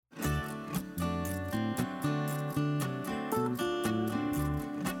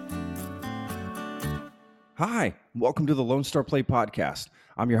Hi, welcome to the Lone Star Play Podcast.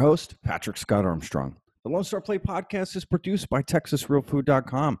 I'm your host, Patrick Scott Armstrong. The Lone Star Play Podcast is produced by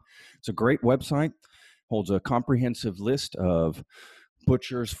TexasRealFood.com. It's a great website, holds a comprehensive list of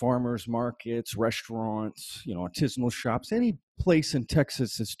butchers, farmers markets, restaurants, artisanal shops, any place in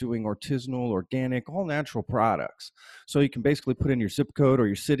Texas that's doing artisanal, organic, all natural products. So you can basically put in your zip code or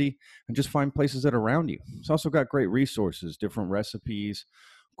your city and just find places that are around you. It's also got great resources, different recipes,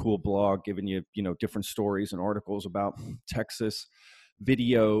 cool blog giving you, different stories and articles about Texas,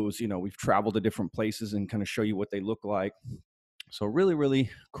 videos. We've traveled to different places and kind of show you what they look like. So really, really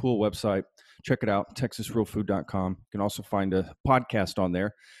cool website. Check it out, TexasRealFood.com. You can also find a podcast on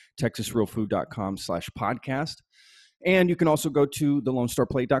there, TexasRealFood.com/podcast. And you can also go to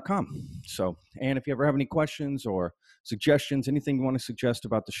thelonestarplay.com. So, and if you ever have any questions or suggestions, anything you want to suggest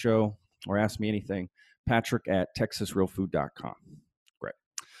about the show or ask me anything, Patrick at TexasRealFood.com. Great.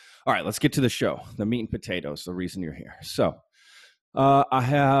 All right, let's get to the show, the meat and potatoes, the reason you're here. So I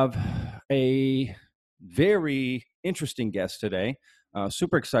have a very interesting guest today.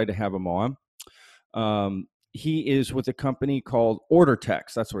 Super excited to have him on. He is with a company called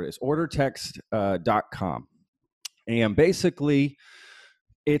OrderText. That's what it is, OrderText.com. And basically,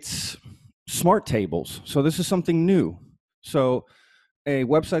 it's smart tables. So this is something new. So a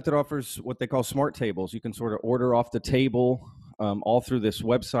website that offers what they call smart tables. You can sort of order off the table all through this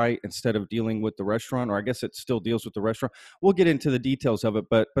website instead of dealing with the restaurant, or I guess it still deals with the restaurant. We'll get into the details of it,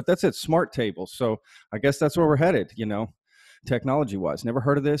 but that's it, smart tables. So I guess that's where we're headed, technology-wise. Never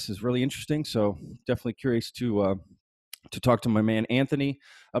heard of this. Is really interesting. So definitely curious to talk to my man Anthony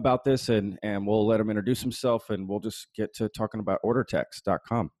about this, and we'll let him introduce himself, and we'll just get to talking about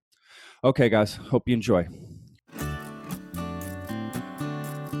OrderText.com. Okay, guys, hope you enjoy.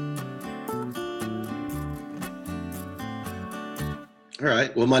 All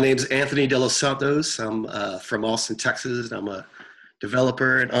right. Well, my name's Anthony De Los Santos. I'm from Austin, Texas, and I'm a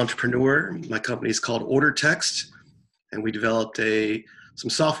developer and entrepreneur. My company is called OrderText, and we developed some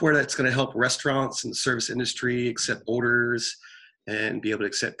software that's going to help restaurants and the service industry accept orders and be able to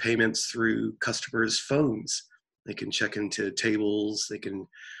accept payments through customers' phones. They can check into tables, they can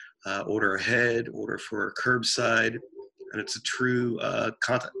order ahead, order for curbside, and it's a true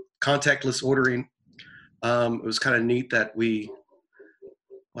contactless ordering. It was kind of neat that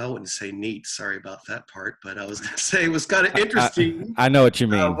I wouldn't say neat, sorry about that part, but I was going to say it was kind of interesting. I know what you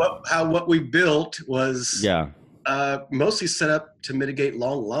mean. What we built was mostly set up to mitigate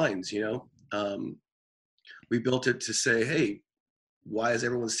long lines, We built it to say, hey, why is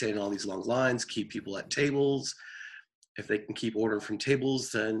everyone standing in all these long lines? Keep people at tables. If they can keep ordering from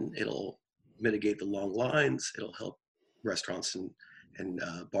tables, then it'll mitigate the long lines. It'll help restaurants and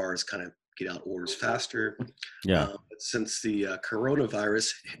bars kind of get out orders faster. But since the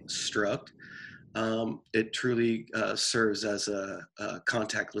coronavirus struck, it truly serves as a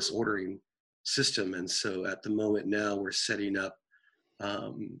contactless ordering system. And so at the moment now we're setting up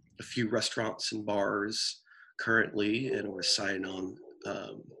a few restaurants and bars currently, and we're signing on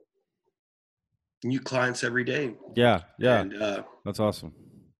new clients every day. Yeah. And, that's awesome.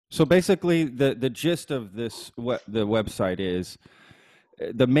 So basically the gist of this, what the website is,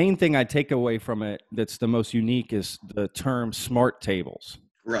 the main thing I take away from it that's the most unique is the term smart tables.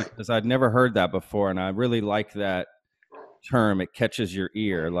 Right. Because I'd never heard that before, and I really like that term. It catches your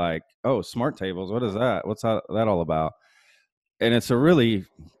ear, like, oh, smart tables, what is that? What's that all about? And it's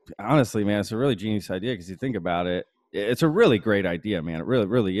honestly, man, it's a really genius idea, because you think about it, it's a really great idea, man. It really,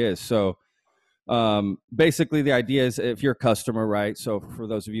 really is. So basically the idea is, if you're a customer, right? So for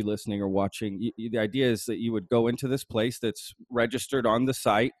those of you listening or watching, the idea is that you would go into this place that's registered on the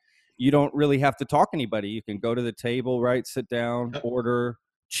site. You don't really have to talk to anybody. You can go to the table, right? Sit down, order,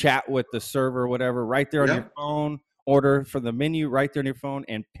 chat with the server, whatever, right there on your phone, order from the menu right there on your phone,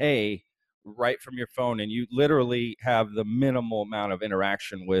 and pay right from your phone. And you literally have the minimal amount of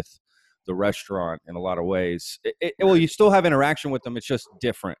interaction with the restaurant in a lot of ways. Well, you still have interaction with them. It's just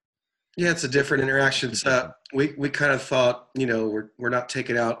different. Yeah, it's a different interaction. We kind of thought, we're not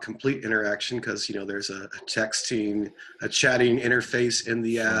taking out complete interaction, because, there's a texting, a chatting interface in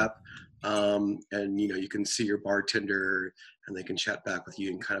the app. And, you can see your bartender and they can chat back with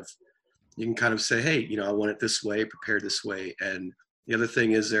you, and you can kind of say, hey, I want it this way, prepared this way. And the other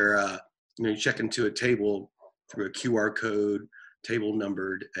thing is you check into a table through a QR code, table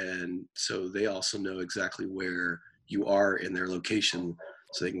numbered. And so they also know exactly where you are in their location.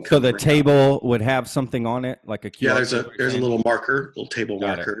 So they can. So the table would have something on it, like a QR. Yeah, there's a little marker, little table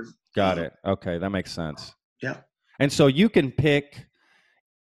marker. Got it. Okay, that makes sense. Yeah. And so you can pick.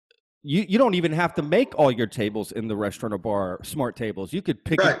 You don't even have to make all your tables in the restaurant or bar smart tables. You could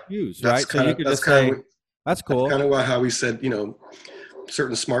pick and choose, right? So you could just say, That's That's cool. kind of how we said,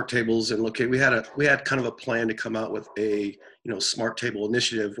 certain smart tables, and we had kind of a plan to come out with a smart table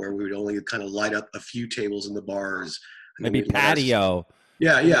initiative where we would only kind of light up a few tables in the bars, and then Maybe we let our patio.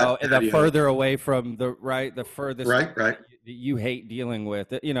 The patio, further away from the furthest right, right, that you hate dealing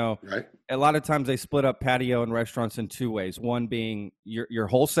with. right, A lot of times they split up patio and restaurants in two ways. One being your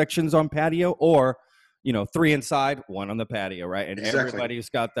whole section's on patio, or three inside, one on the patio, right? And exactly. everybody's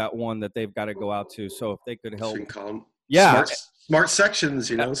got that one that they've got to go out to. So if they could So help, we can call them yeah, smart sections,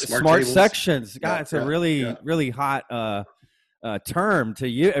 smart smart tables. sections. Yeah, God, it's a yeah, yeah, really really hot term to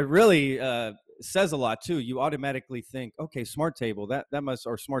you. It really says a lot too. You automatically think, okay, smart table, that must,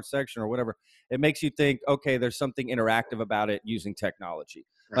 or smart section or whatever. It makes you think, okay, there's something interactive about it using technology.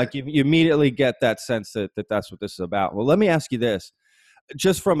 right. Like you immediately get that sense that that's what this is about. Well, let me ask you this,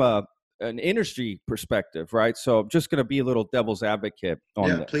 just from an industry perspective, right? So I'm just going to be a little devil's advocate on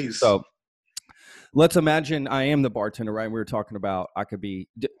Yeah, this. please. So let's imagine I am the bartender, right? We were talking about I could be.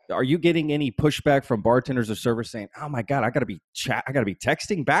 Are you getting any pushback from bartenders or servers saying, "Oh my god, I got to be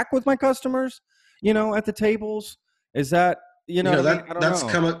texting back with my customers, at the tables"? Is that what I mean? I don't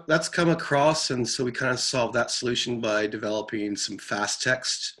know. That's come across, and so we kind of solved that solution by developing some fast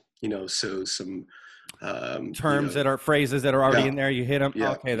text. So some Terms that are phrases that are already yeah, in there. You hit them.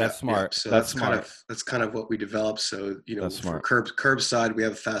 yeah, Okay, yeah, that's yeah. smart. So That's smart. that's kind of what we developed. So That's for smart. curbside, we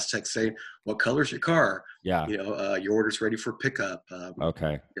have a fast text saying, "What color's your car?" Yeah. Your order's ready for pickup.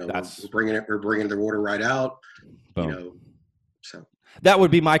 Okay. We're bringing their order right out. Boom. So that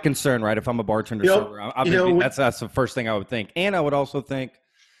would be my concern, right? If I'm a bartender server, that's the first thing I would think, and I would also think,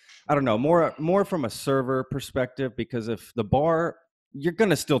 I don't know, more from a server perspective, because if the bar, you're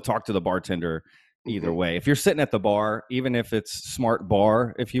going to still talk to the bartender either way. If you're sitting at the bar, even if it's smart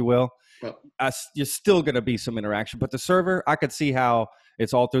bar, if you will, well, you're still going to be some interaction. But the server, I could see how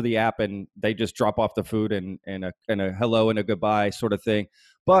it's all through the app and they just drop off the food and a hello and a goodbye sort of thing.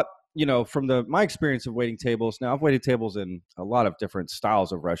 But from my experience of waiting tables, now I've waited tables in a lot of different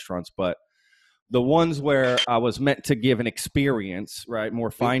styles of restaurants, but the ones where I was meant to give an experience, right, more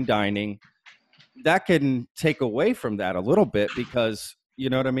fine dining, that can take away from that a little bit, because you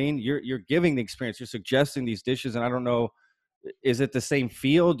know what I mean. You're giving the experience. You're suggesting these dishes, and I don't know, is it the same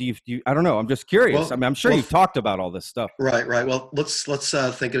feel? Do you I don't know. I'm just curious. I mean, I'm sure you've talked about all this stuff. Right, right. Well, let's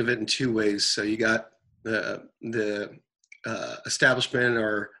think of it in two ways. So you got the establishment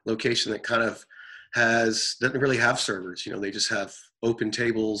or location that kind of doesn't really have servers. They just have open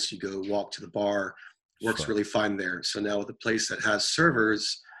tables. You go walk to the bar, works really fine there. So now with a place that has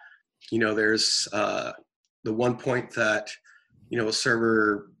servers, there's the one point that a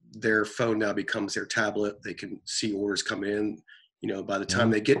server, their phone now becomes their tablet. They can see orders come in. By the time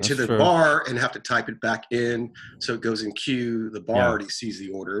they get to the bar and have to type it back in, so it goes in queue, the bar already sees the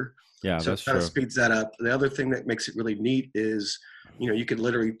order. Yeah, so it kind of speeds that up. The other thing that makes it really neat is, you could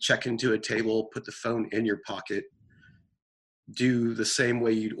literally check into a table, put the phone in your pocket, do the same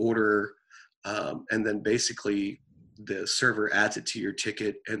way you'd order, and then basically the server adds it to your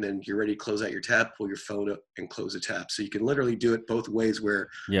ticket, and then you're ready to close out your tab, pull your phone up and close the tab. So you can literally do it both ways, where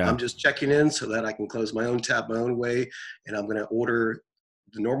I'm just checking in so that I can close my own tab my own way, and I'm going to order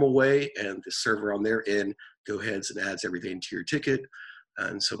the normal way, and the server on their end go ahead and adds everything to your ticket.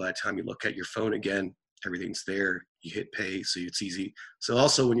 And so by the time you look at your phone again, everything's there. You hit pay, so it's easy. So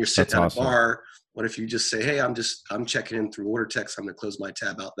also when you're sitting at a bar, what if you just say, "Hey, I'm checking in through OrderText. I'm going to close my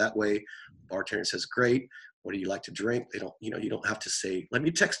tab out that way." Bartender says, "Great. What do you like to drink?" They don't, you don't have to say, "Let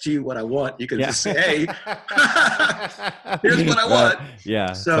me text you what I want." You can just say, "Hey, here's what I want."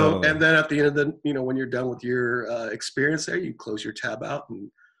 Yeah. So, totally. And then at the end of when you're done with your experience there, you close your tab out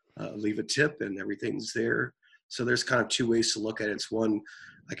and leave a tip, and everything's there. So there's kind of two ways to look at it. It's one,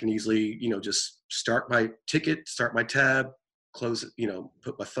 I can easily, just start my ticket, start my tab, close it,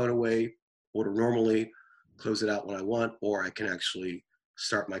 put my phone away, order normally, close it out when I want, or I can actually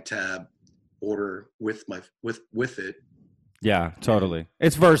start my tab, order with it. Yeah, totally.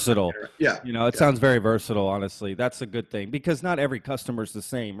 It's versatile. Yeah. It sounds very versatile, honestly. That's a good thing, because not every customer is the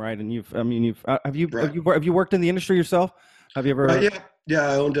same, right? And have you worked in the industry yourself? Have you ever? Yeah.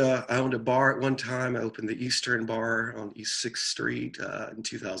 I owned a bar at one time. I opened the Eastern Bar on East 6th Street in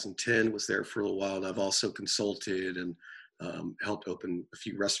 2010. Was there for a little while, and I've also consulted and helped open a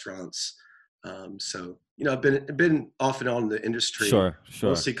few restaurants. So I've been off and on in the industry. Sure.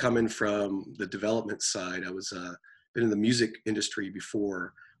 Mostly coming from the development side. I was been in the music industry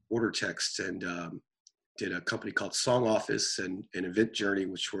before OrderText, and did a company called Song Office and Event Journey,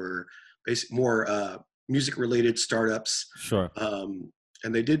 which were basically more music related startups. Sure.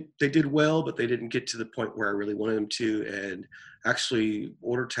 and they did well, but they didn't get to the point where I really wanted them to. And actually,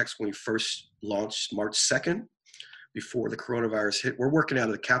 OrderText, when we first launched March 2nd, before the coronavirus hit, we're working out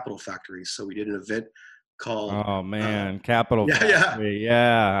of the Capital Factory. So we did an event called, Oh man, Capital yeah, Factory.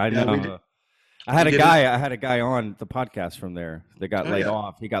 Yeah, I yeah, know. we did it. I had a guy on the podcast from there that got Oh laid yeah.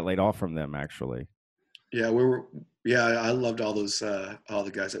 off. He got laid off from them, actually. Yeah, I loved all those, all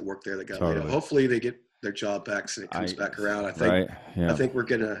the guys that worked there that got laid off. Totally. Hopefully they get their job back and it comes back around. Right. I Yeah. think we're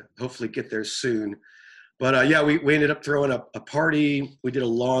gonna hopefully get there soon. But yeah, we ended up throwing a party. We did a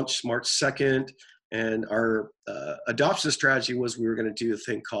launch March 2nd, and our adoption strategy was we were going to do a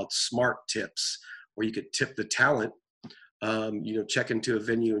thing called Smart Tips, where you could tip the talent. Check into a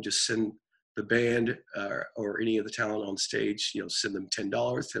venue and just send the band or any of the talent on stage, send them $10,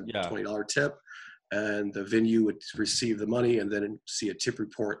 $20 tip, and the venue would receive the money and then see a tip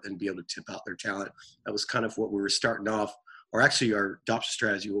report and be able to tip out their talent. That was kind of what we were starting off, or actually our adoption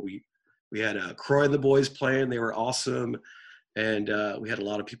strategy. What we had Croy and the boys playing; they were awesome, and we had a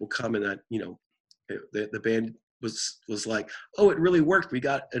lot of people come. And that the band was like, oh, it really worked. We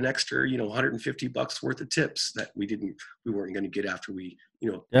got an extra $150 worth of tips that we weren't going to get after we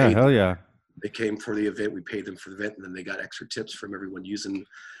Yeah, paid hell them. yeah. They came for the event, we paid them for the event, and then they got extra tips from everyone using.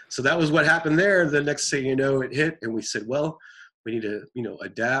 So that was what happened there. The next thing you know, it hit, and we said, well, we need to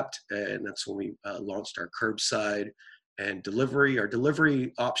adapt, and that's when we launched our curbside and delivery. Our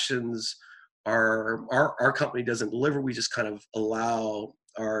delivery options are our company doesn't deliver. We just kind of allow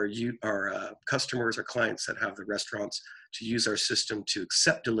our customers, our clients that have the restaurants, to use our system to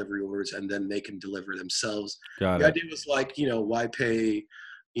accept delivery orders, and then they can deliver themselves. The idea was like, why pay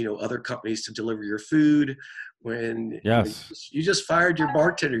other companies to deliver your food when you just fired your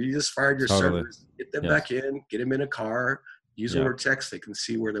bartender, you just fired your servers, get them back in, get them in a car, use OrderText. They can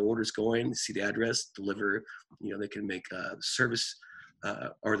see where the order's going, see the address, deliver. They can make service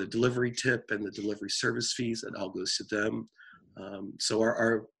or the delivery tip and the delivery service fees. That all goes to them. So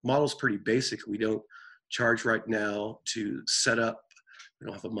our model's pretty basic. We don't charge right now to set up. We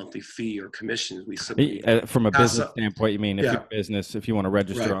don't have a monthly fee or commissions. We simply from a business standpoint, you mean if your business, if you want to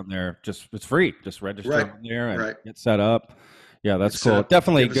register on there, it's free. Just register on there and get set up. Yeah, that's cool.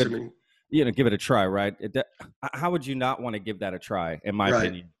 Definitely good. Give it a try, right? How would you not want to give that a try? In my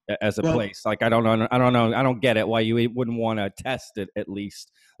opinion, as a place, like I don't know, I don't get it why you wouldn't want to test it. At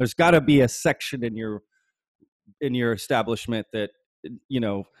least there's got to be a section in your establishment that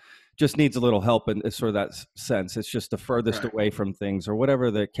just needs a little help in sort of that sense. It's just the furthest away from things or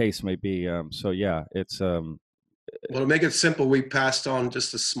whatever the case may be. So yeah, it's well, to make it simple, we passed on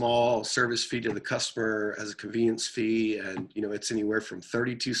just a small service fee to the customer as a convenience fee, and it's anywhere from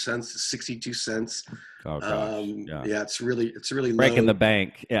 32 cents to 62 cents. Oh gosh. Yeah, it's really breaking low. The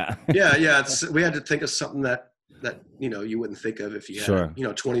bank. Yeah. yeah. We had to think of something that you wouldn't think of if you had a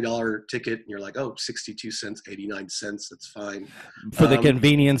 $20 ticket and you're like, oh, 62 cents, 89 cents, that's fine. For the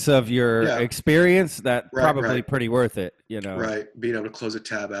convenience of your experience, that probably pretty worth it, Right. Being able to close a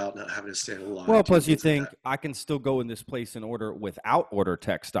tab out, not having to stand in line. Well, plus you think I can still go in this place and order without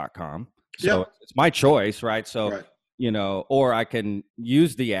OrderText.com. So it's my choice, right? So or I can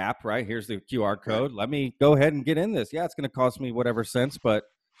use the app, right? Here's the QR code. Let me go ahead and get in this. Yeah, it's going to cost me whatever cents, but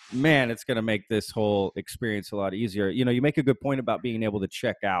man, it's going to make this whole experience a lot easier. You make a good point about being able to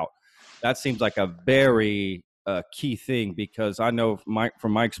check out. That seems like a very key thing, because I know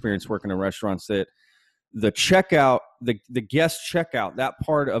from my experience working in restaurants that the checkout, the guest checkout, that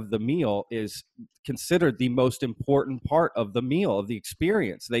part of the meal is considered the most important part of the meal, of the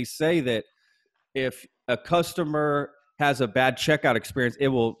experience. They say that if a customer has a bad checkout experience, it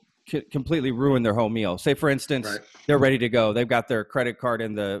will completely ruin their whole meal. Say, for instance, they're ready to go. They've got their credit card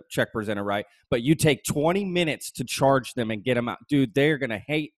and the check presenter, right? But you take 20 minutes to charge them and get them out. Dude, they're going to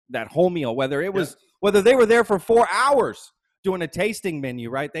hate that whole meal, whether they were there for 4 hours doing a tasting menu,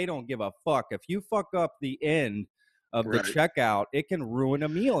 right? They don't give a fuck. If you fuck up the end of the checkout, it can ruin a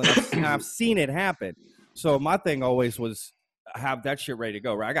meal. And I've seen it happen. So my thing always was have that shit ready to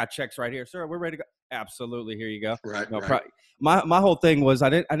go, right? I got checks right here. Sir, we're ready to go. Absolutely. Here you go. My whole thing was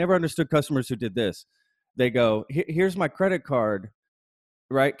I never understood customers who did this. They go, here's my credit card,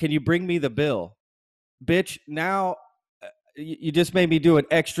 right? Can you bring me the bill? Bitch, now you just made me do an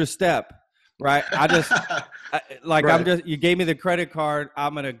extra step, right? You gave me the credit card.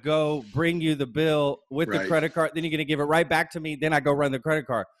 I'm going to go bring you the bill with the credit card. Then you're going to give it right back to me. Then I go run the credit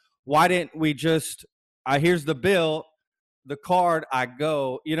card. Why didn't we just, here's the bill, the card, I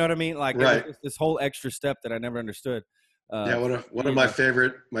go, you know what I mean? Like it was just this whole extra step that I never understood. One of my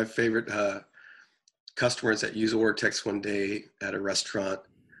favorite customers that use OrderText one day at a restaurant,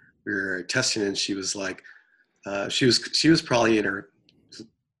 we were testing, and she was like, she was probably in her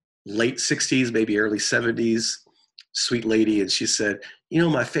late 60s, maybe early 70s, sweet lady. And she said,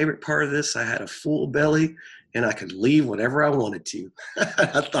 my favorite part of this, I had a full belly and I could leave whenever I wanted to.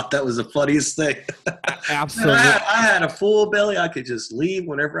 I thought that was the funniest thing. Absolutely. I had a full belly. I could just leave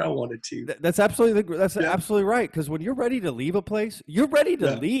whenever I wanted to. That's absolutely right. Because when you're ready to leave a place, you're ready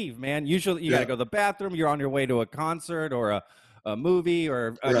to leave, man. Usually you got to go to the bathroom. You're on your way to a concert or a movie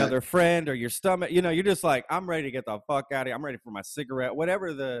or another friend or your stomach. You're just like, I'm ready to get the fuck out of here. I'm ready for my cigarette,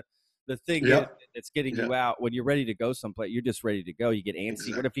 whatever the thing is that's getting you out. When you're ready to go someplace, you're just ready to go. You get antsy.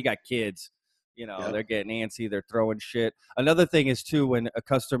 Exactly. What if you got kids? They're getting antsy. They're throwing shit. Another thing is too, when a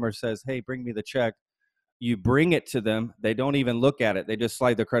customer says, "Hey, bring me the check," you bring it to them. They don't even look at it. They just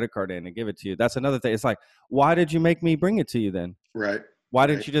slide their credit card in and give it to you. That's another thing. It's like, why did you make me bring it to you then? Right. Why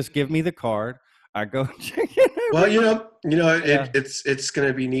didn't you just give me the card? I go. Well, it's going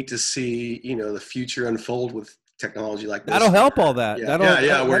to be neat to see, the future unfold with technology like this. That'll help all that.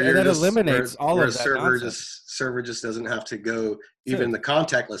 That eliminates all of that. Server just doesn't have to go even the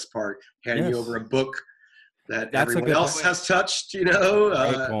contactless part, handing you over a book that everyone else has touched,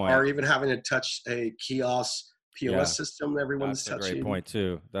 or even having to touch a kiosk POS system that everyone's touching. That's a great point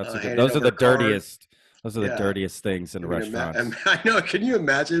too. Those are the dirtiest. Those are the dirtiest things in restaurants. I know. Can you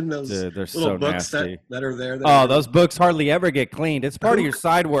imagine those little books that are there? Those books hardly ever get cleaned. It's part of your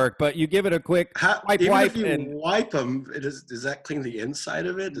side work, but you give it a quick wipe. If you wipe them, does that clean the inside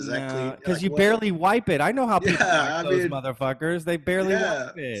of it? Does that clean? Because you barely wipe it. I know how people wipe those motherfuckers. They barely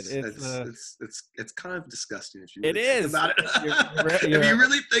wipe it. It's kind of disgusting if you really think about it. If you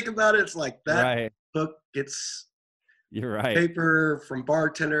really think about it, it's like that book gets paper from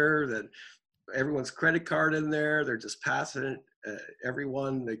bartender that. Everyone's credit card in there. They're just passing it.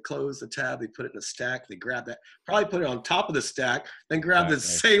 Everyone, they close the tab. They put it in a stack. They grab that. Probably put it on top of the stack. Then grab the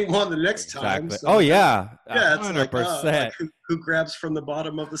same one the next time. So yeah. Yeah, 100%. Like who grabs from the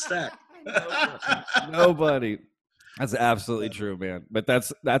bottom of the stack? Nobody. That's absolutely true, man. But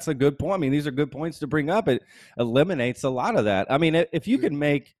that's a good point. I mean, these are good points to bring up. It eliminates a lot of that. I mean, if you can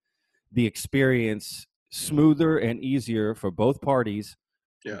make the experience smoother and easier for both parties,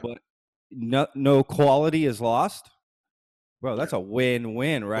 but no quality is lost, bro, that's a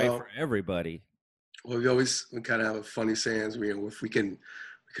win-win, right? For everybody. Well, we kind of have a funny saying, if we can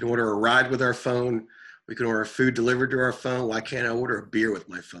order a ride with our phone, we can order food delivered to our phone. Why can't I order a beer with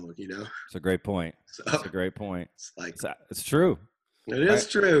my phone? It's a great point. It's a great point. It's like it's true. It is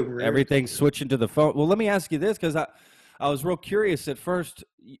true. Everything's switching to the phone. Well, let me ask you this, because I was real curious at first.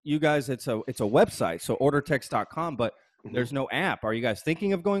 You guys, it's a website, so OrderText.com, but there's no app. Are you guys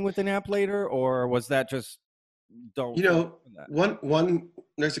thinking of going with an app later, or was that just one?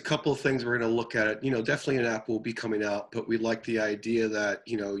 There's a couple of things we're going to look at it. Definitely an app will be coming out, but we like the idea that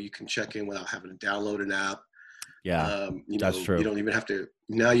you can check in without having to download an app. Yeah, that's true. You don't even have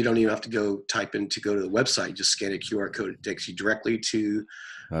to go type in to go to the website. You just scan a QR code. It takes you directly to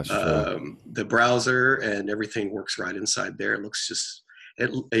the browser, and everything works right inside there. It looks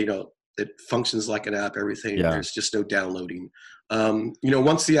it functions like an app, everything. There's just no downloading.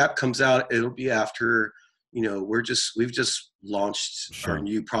 Once the app comes out, it'll be after, we've just launched our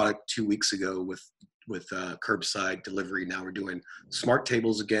new product 2 weeks ago with curbside delivery. Now we're doing smart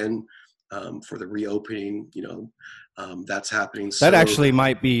tables again for the reopening, that's happening. That actually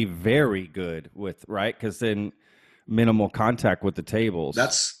might be very good right? Because then minimal contact with the tables.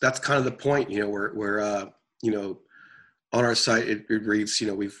 That's kind of the point, we're on our site, it reads,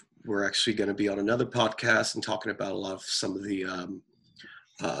 we're actually going to be on another podcast and talking about a lot of some of the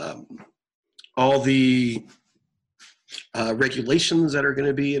all the regulations that are going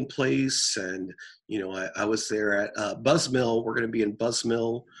to be in place. And I was there at Buzzmill. We're going to be in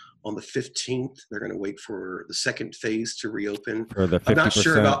Buzzmill on the 15th. They're going to wait for the second phase to reopen. For the 50%. I'm not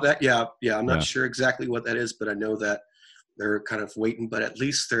sure about that. Yeah, I'm not sure exactly what that is, but I know that they're kind of waiting. But at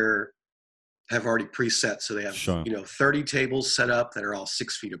least have already preset, so they have 30 tables set up that are all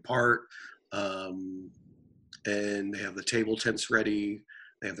 6 feet apart, and they have the table tents ready.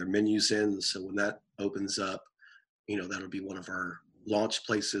 They have their menus in, so when that opens up, that'll be one of our launch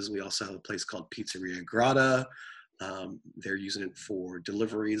places. We also have a place called Pizzeria Grata. They're using it for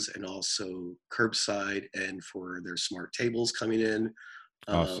deliveries and also curbside, and for their smart tables coming in.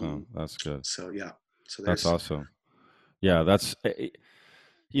 Awesome, that's good. So that's awesome. Yeah, that's.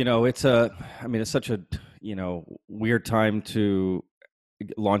 It's such a, weird time to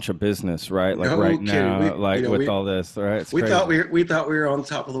launch a business, right? Like now, with all this, right? We thought we were on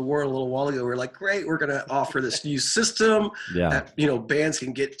top of the world a little while ago. We were like, great, we're going to offer this new system. That, bands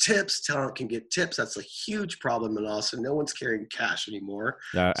can get tips, talent can get tips. That's a huge problem in Austin. No one's carrying cash anymore.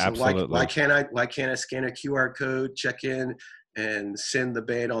 Yeah, so absolutely. why can't I scan a QR code, check in, and send the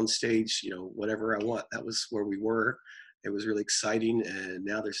band on stage, whatever I want. That was where we were. It was really exciting, and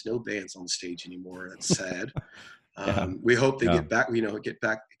now there's no bands on stage anymore. That's sad. We hope they get back,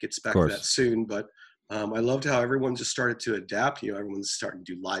 it gets back to that soon. But I loved how everyone just started to adapt. Everyone's starting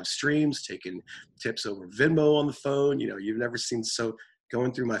to do live streams, taking tips over Venmo on the phone. You've never seen, so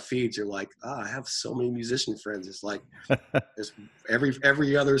going through my feeds, you're like, I have so many musician friends. It's like there's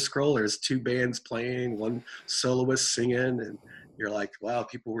every other scroll, there's two bands playing, one soloist singing, and you're like, wow,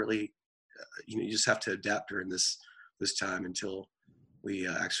 people really, you just have to adapt during this time until we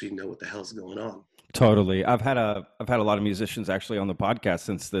actually know what the hell's going on. Totally. I've had a lot of musicians actually on the podcast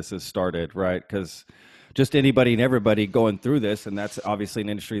since this has started, right? Because just anybody and everybody going through this, and that's obviously an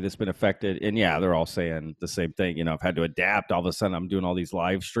industry that's been affected. And yeah, they're all saying the same thing. I've had to adapt. All of a sudden, I'm doing all these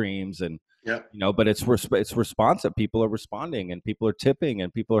live streams, and but it's responsive. People are responding, and people are tipping,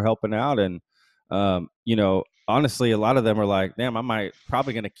 and people are helping out, and honestly, a lot of them are like, "Damn, I might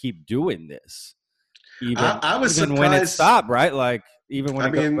probably going to keep doing this." Even I was even surprised when it stopped, right? Like even when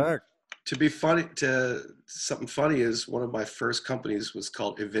it goes back. To be funny, something funny is one of my first companies was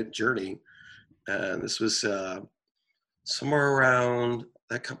called Event Journey, and this was somewhere around,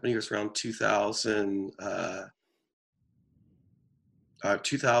 that company was around 2000.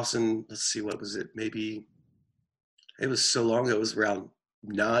 2000. Let's see, what was it? Maybe it was so long ago. It was around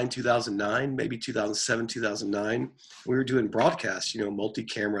 2009, maybe 2007, 2009. We were doing broadcasts, multi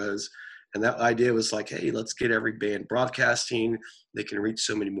cameras. And that idea was like, hey, let's get every band broadcasting. They can reach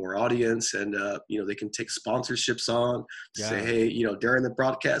so many more audience, and they can take sponsorships on. Say, hey, during the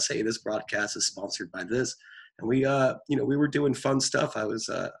broadcast, hey, this broadcast is sponsored by this. And we were doing fun stuff. I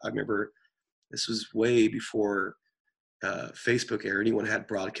remember this was way before Facebook or anyone had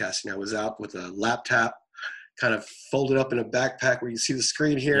broadcasting. I was out with a laptop, kind of folded up in a backpack where you see the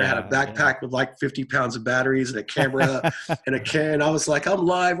screen here. I had a backpack with like 50 pounds of batteries and a camera and a can. I was like, I'm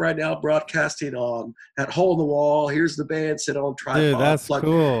live right now broadcasting on at Hole in the Wall. Here's the band, sit on tripod. Dude, that's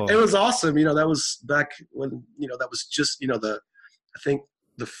cool. It was awesome. That was back when, that was just, I think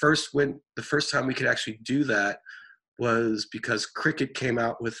the first time we could actually do that was because Cricket came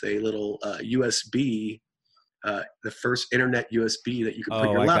out with a little USB, the first internet USB that you could put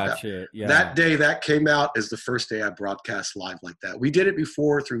in your laptop. Yeah. That day that came out is the first day I broadcast live like that. We did it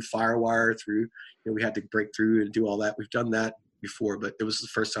before through Firewire, we had to break through and do all that. We've done that before, but it was the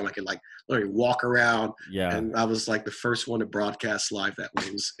first time I could like literally walk around. Yeah. And I was like the first one to broadcast live that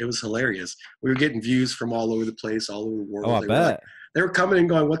way. It was hilarious. We were getting views from all over the place, all over the world. Oh, I bet. They were coming and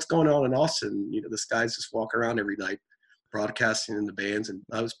going, what's going on in Austin? This guy's just walking around every night broadcasting in the bands, and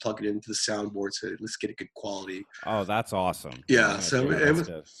I was plugging it into the soundboard so let's get a good quality. Oh, that's awesome. Yeah, so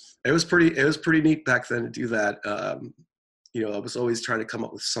it was pretty neat back then to do that. I was always trying to come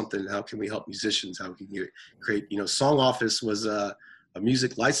up with something. How can we help musicians? How can we create? Song Office was a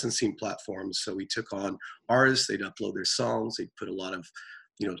music licensing platform, so we took on artists. They'd upload their songs. They'd put a lot of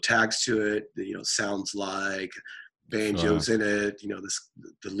tags to it. Sounds like banjos in it,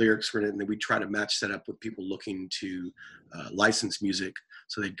 the lyrics were in it, and then we try to match that up with people looking to license music.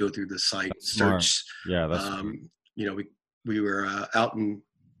 So they'd go through the site, that's search. Smart. Yeah, that's we were out in,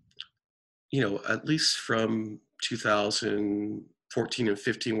 at least from 2014 and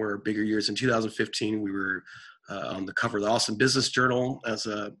 15 were bigger years. In 2015, we were on the cover of the Austin Business Journal as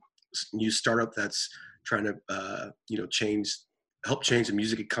a new startup that's trying to, help change the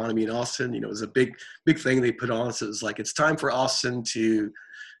music economy in Austin. It was a big thing they put on. So it was like, it's time for Austin to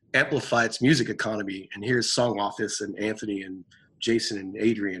amplify its music economy. And here's Song Office and Anthony and Jason and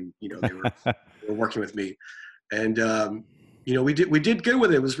Adrian, they were working with me. And, we did good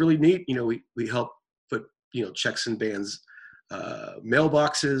with it. It was really neat. We helped put, checks in bands'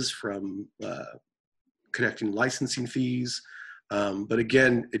 mailboxes from connecting licensing fees. But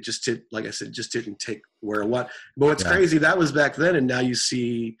again, it just didn't take where what. But what's crazy, that was back then, and now you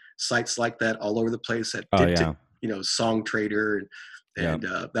see sites like that all over the place that Song Trader, and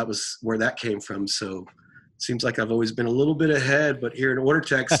that was where that came from. So it seems like I've always been a little bit ahead, but here in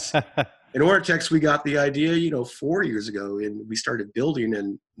OrderText, we got the idea, 4 years ago, and we started building,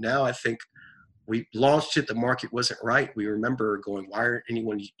 and now I think we launched it. The market wasn't right. We remember going, why aren't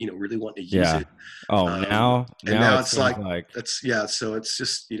anyone, really wanting to use it? Oh, now it's like that's, so it's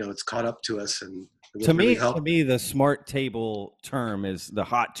just, it's caught up to us. And to me, the smart table term is the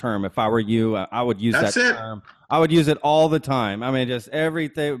hot term. If I were you, I would use that term. I would use it all the time. I mean, just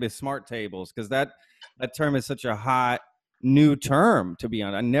everything would be smart tables, because that term is such a hot new term, to be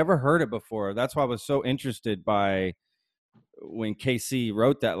honest. I never heard it before. That's why I was so interested by when KC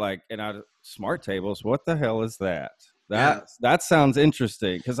wrote that, smart tables, what the hell is that? That sounds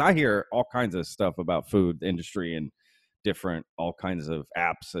interesting, because I hear all kinds of stuff about food industry and different, all kinds of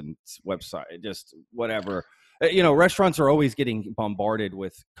apps and website, just whatever. Restaurants are always getting bombarded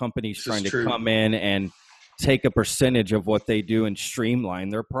with companies trying to come in and take a percentage of what they do and streamline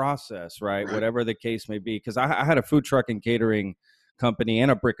their process, right? Whatever the case may be. Because I had a food truck and catering company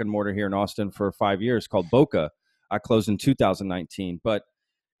and a brick and mortar here in Austin for 5 years called Boca. I closed in 2019, but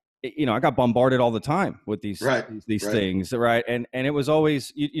I got bombarded all the time with these things, right? And it was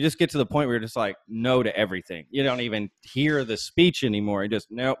always, you just get to the point where you're just like, no to everything. You don't even hear the speech anymore. You just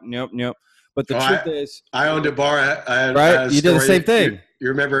nope. But the truth is, I owned a bar. You did the same thing. You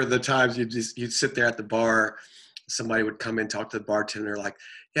remember the times you'd sit there at the bar, somebody would come in, talk to the bartender, like,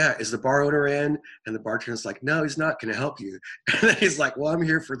 yeah, is the bar owner in? And the bartender's like, no, he's not. Can I help you? And then he's like, well, I'm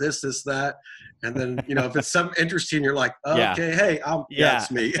here for this, that. And then, if it's something interesting, you're like, oh, okay, hey,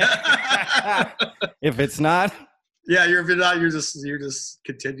 that's me. If it's not. Yeah, if you're not, you're just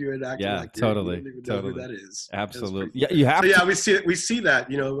continuing acting like totally. You don't even know who that is. Absolutely. Yeah, you have to. Yeah, we see that,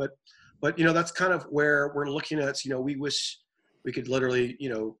 but that's kind of where we're looking at. We wish we could literally,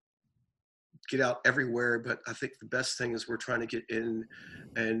 get out everywhere, but I think the best thing is we're trying to get in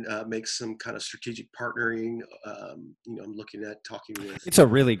and make some kind of strategic partnering. I'm looking at talking with. It's a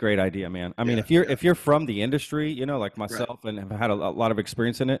really great idea, man. I mean, if you're from the industry, like myself, and have had a lot of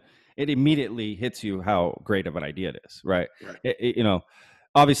experience in it, it immediately hits you how great of an idea it is, right?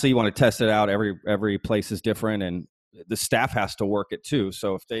 Obviously you want to test it out. Every place is different, and the staff has to work it too.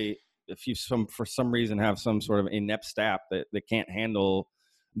 So if you for some reason have some sort of inept staff that can't handle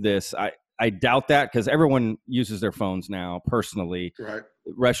this, I doubt that, because everyone uses their phones now personally. Right.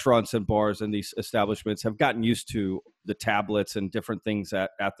 Restaurants and bars and these establishments have gotten used to the tablets and different things at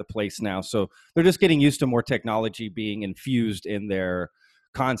the place now. So they're just getting used to more technology being infused in their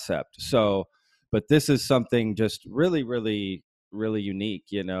concept. So, but this is something just really, really, really unique,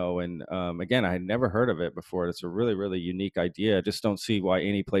 and again, I had never heard of it before. It's a really, really unique idea. I just don't see why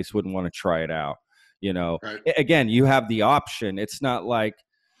any place wouldn't want to try it out. Again, you have the option. It's not like,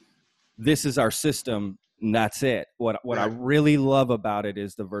 this is our system and that's it. What I really love about it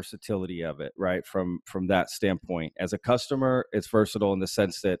is the versatility of it, right? From that standpoint, as a customer, it's versatile in the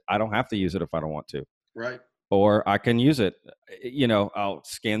sense that I don't have to use it if I don't want to. Right. Or I can use it, I'll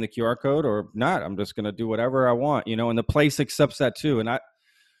scan the QR code or not. I'm just going to do whatever I want, and the place accepts that too. And I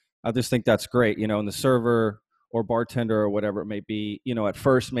just think that's great, and the server or bartender or whatever it may be, at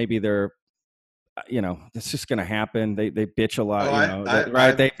first, maybe they're, it's just going to happen. They bitch a lot,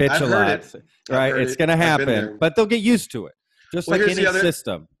 right? They bitch a lot, right? It's going to happen, but they'll get used to it. Just like any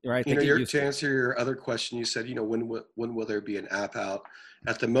system, right? To answer your other question, you said, when will there be an app out?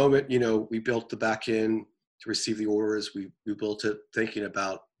 At the moment, we built the back end to receive the orders. We built it thinking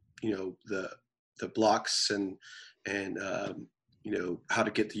about, the blocks and how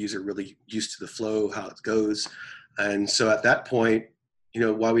to get the user really used to the flow, how it goes. And so at that point,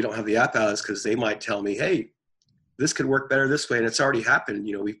 why we don't have the app out is because they might tell me, hey, this could work better this way. And it's already happened.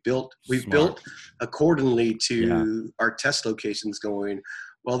 We've built accordingly to our test locations going,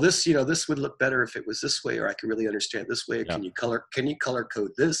 well, this would look better if it was this way, or I can really understand this way. Can you color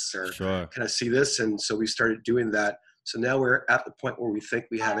code this, or can I see this? And so we started doing that. So now we're at the point where we think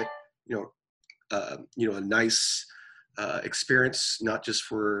we have it, a nice experience, not just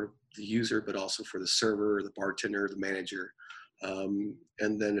for the user, but also for the server, the bartender, the manager.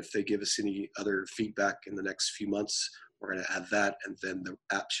 And then if they give us any other feedback in the next few months, we're going to add that, and then the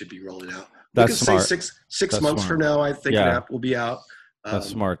app should be rolling out. That's smart. Say six months from now, I think an app will be out. That's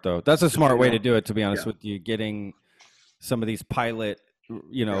smart, though. That's a smart way to do it, to be honest with you, getting some of these pilot,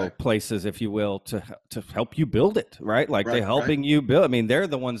 places, if you will, to help you build it, right? Like they're helping you build. I mean, they're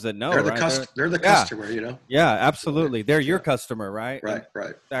the ones that know, they're the customer, Yeah, absolutely. They're your customer, right?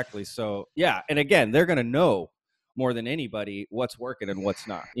 Right. Exactly. So, and again, they're going to know more than anybody what's working and what's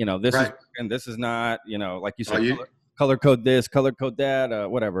not. This is and this is not, like you said, color code this, color code that,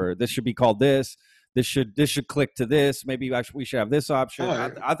 whatever. This should be called this. This should click to this. Maybe we should have this option.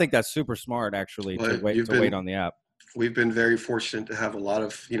 I think that's super smart, actually, to wait on the app. We've been very fortunate to have a lot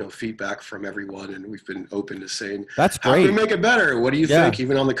of feedback from everyone, and we've been open to saying, that's great. How can we make it better? What do you think?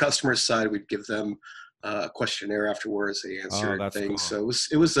 Even on the customer side, we'd give them a questionnaire afterwards. They answered things. Cool.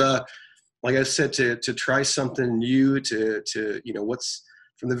 So it was like I said, to try something new, to what's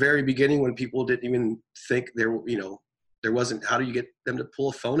from the very beginning, when people didn't even think there wasn't, how do you get them to pull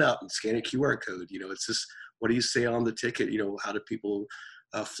a phone out and scan a QR code? It's just, what do you say on the ticket? How do people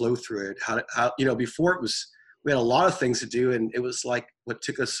flow through it? How before we had a lot of things to do, and it was like, what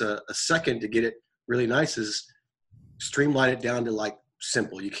took us a second to get it really nice is streamline it down to like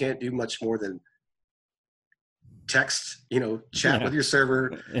simple. You can't do much more than text, chat with your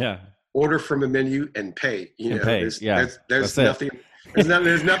server. order from a menu and pay. You know, there's nothing.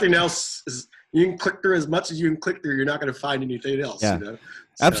 There's nothing else. You can click through as much as you can click through. You're not going to find anything else. Yeah. You know?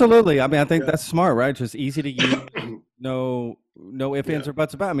 So, absolutely. I mean, I think that's smart, right? Just easy to use. No ifs, ands, or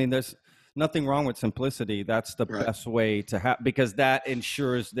buts about. I mean, there's nothing wrong with simplicity. That's the best way to have, because that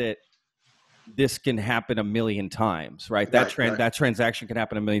ensures that this can happen a million times, right? That transaction can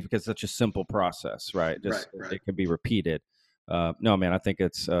happen a million because it's such a simple process, right? It can be repeated. No, man, I think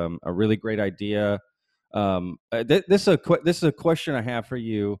it's a really great idea. This is a question I have for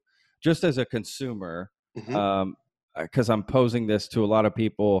you, just as a consumer, because I'm posing this to a lot of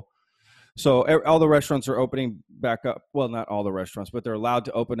people. So all the restaurants are opening back up. Well, not all the restaurants, but they're allowed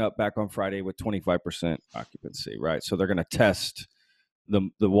to open up back on Friday with 25% occupancy, right? So they're going to test the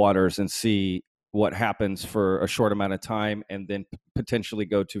waters and see what happens for a short amount of time, and then potentially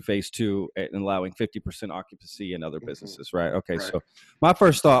go to phase 2 and allowing 50% occupancy in other businesses, right? Okay, so my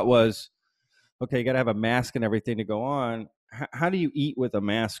first thought was, okay, you got to have a mask and everything to go on. How do you eat with a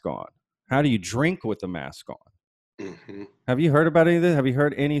mask on? How do you drink with a mask on? Have you heard about any of this? Have you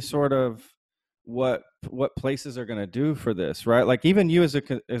heard any sort of what places are going to do for this, right? Like, even you as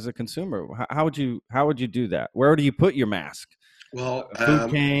a consumer, how would you do that? Where do you put your mask? Well,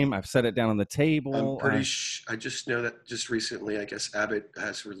 food came. I've set it down on the table. I just know that just recently, I guess Abbott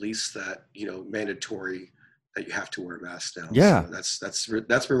has released that, mandatory that you have to wear a mask now. Yeah, so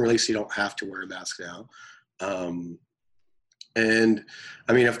that's been released. You don't have to wear a mask now. And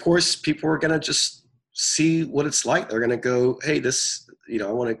I mean, of course, people are going to just see what it's like. They're going to go, hey, this,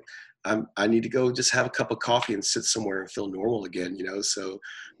 I need to go just have a cup of coffee and sit somewhere and feel normal again, So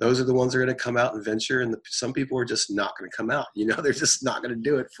those are the ones that are going to come out and venture. And some people are just not going to come out, they're just not going to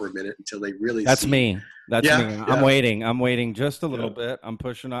do it for a minute until they really That's see. Me. That's me. I'm waiting just a little bit. I'm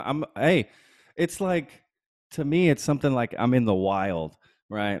pushing on. It's like, to me, it's something like I'm in the wild.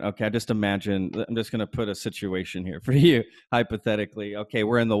 Right. Okay. I'm just going to put a situation here for you, hypothetically. Okay.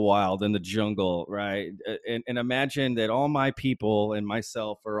 We're in the wild, in the jungle. Right. And imagine that all my people and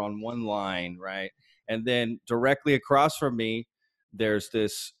myself are on one line. Right. And then directly across from me, there's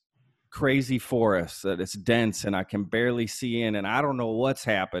this crazy forest that is dense and I can barely see in, and I don't know what's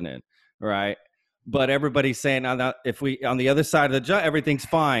happening. Right. But everybody's saying, if we on the other side of the jungle, everything's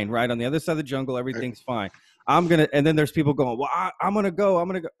fine. Right. On the other side of the jungle, everything's fine. And then there's people going, well, I'm going to go.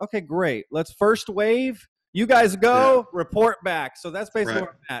 Okay, great. Let's first wave. You guys go, report back. So that's basically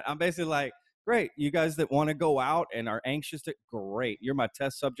where I'm at. I'm basically like, great. You guys that want to go out and are anxious great. You're my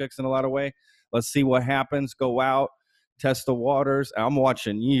test subjects in a lot of way. Let's see what happens. Go out, test the waters. I'm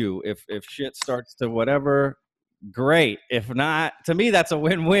watching you. If shit starts to whatever, great. If not, to me, that's a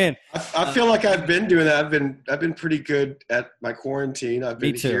win-win. I feel like I've been doing that. I've been pretty good at my quarantine. I've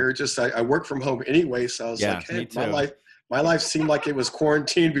been here. I work from home anyway, so I was like, hey, my life seemed like it was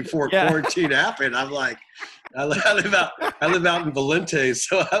quarantine before quarantine happened. I'm like, I live out in Valente,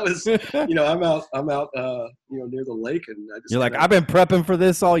 so I was, I'm out, near the lake, and I just. You're like, I've been prepping for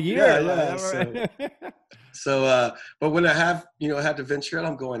this all year. Yeah. So, but when I have, had to venture out,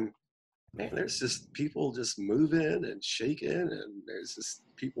 I'm going, man, there's just people just moving and shaking, and there's just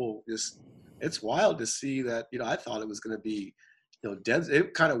people it's wild to see that, I thought it was going to be, dead.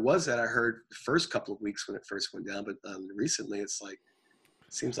 It kind of was that. I heard the first couple of weeks when it first went down, but recently it's like,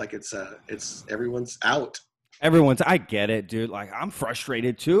 it seems like it's everyone's out. I get it, dude. Like, I'm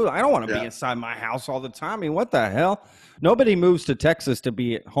frustrated too. I don't want to be inside my house all the time. I mean, what the hell? Nobody moves to Texas to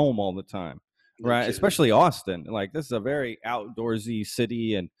be at home all the time, right? Especially Austin. Like, this is a very outdoorsy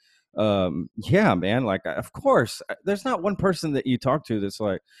city, and man, like, of course there's not one person that you talk to that's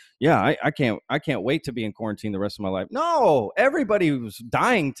like, I can't wait to be in quarantine the rest of my life. No, everybody was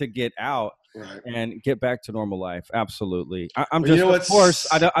dying to get out and get back to normal life. Absolutely. I'm just, of course,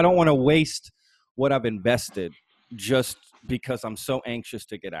 I don't want to waste what I've invested just because I'm so anxious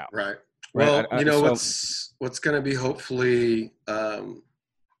to get out. Right. Well, what's going to be hopefully,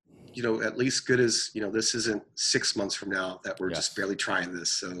 at least good as, this isn't 6 months from now that we're just barely trying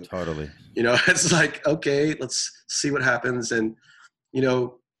this. So totally, it's like, okay, let's see what happens. And,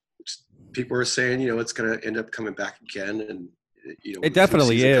 people are saying, it's going to end up coming back again. And, it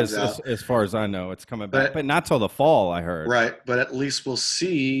definitely is, as far as I know, it's coming back, but not till the fall, I heard. Right. But at least we'll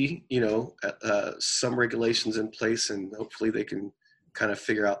see, some regulations in place, and hopefully they can kind of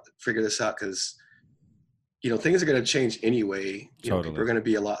figure this out, because things are going to change anyway. People are going to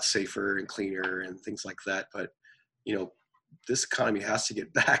be a lot safer and cleaner and things like that. But, this economy has to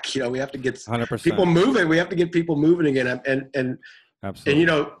get back. We have to get 100%. People moving. We have to get people moving again. And absolutely.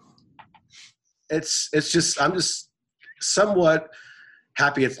 And, it's just, I'm just somewhat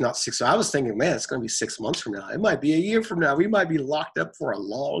happy it's not 6. So I was thinking, man, it's going to be 6 months from now. It might be a year from now. We might be locked up for a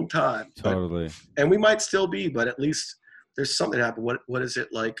long time. Totally. And we might still be, but at least there's something happen. What is it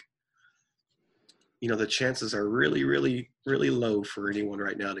like? You know, the chances are really, really, really low for anyone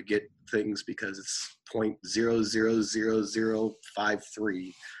right now to get things because it's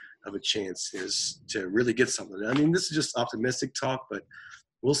 0.0000053 of a chance is to really get something. I mean, this is just optimistic talk, but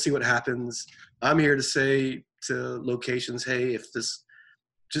we'll see what happens. I'm here to say to locations, hey, if this,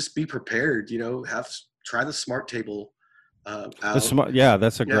 just be prepared, you know, try the smart table out. Yeah,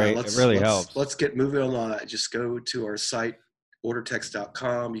 that's a great, it really helps. Let's get moving on that. Just go to our site,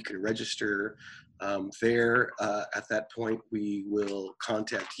 OrderText.com. You can register there. At that point, we will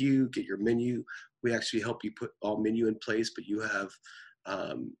contact you, get your menu. We actually help you put all menu in place, but you have,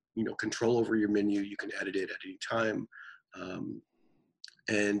 you know, control over your menu. You can edit it at any time.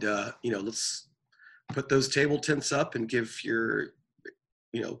 You know, let's put those table tents up and give your,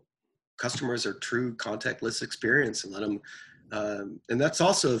 you know, customers a true contactless experience and let them. And that's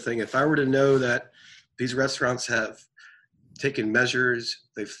also the thing. If I were to know that these restaurants have taken measures,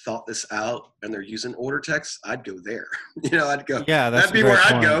 they've thought this out, and they're using OrderText, I'd go there. You know, I'd go. Yeah, that'd be where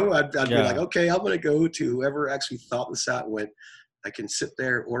I'd go. I'd be like, okay, I'm going to go to whoever actually thought this out and went, I can sit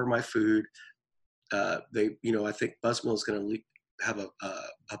there, order my food. You know, I think Buzzmill is going to have a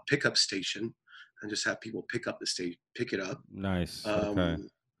pickup station and just have people pick it up. Nice. Okay.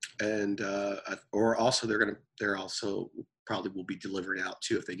 And or also they're also probably will be delivering out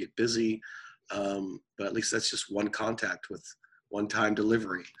too if they get busy. But at least that's just one contact with one-time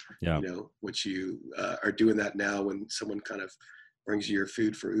delivery. Yeah. You know, which you are doing that now when someone kind of brings you your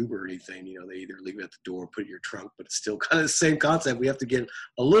food for Uber or anything. You know, they either leave it at the door, put it in your trunk, but it's still kind of the same concept. We have to get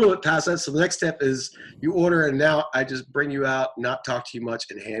a little bit past that. So the next step is you order, and now I just bring you out, not talk to you much,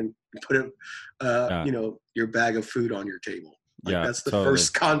 and put it, you know, your bag of food on your table. Like that's the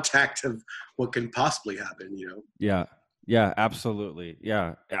first contact of what can possibly happen, you know? Yeah. Yeah, absolutely.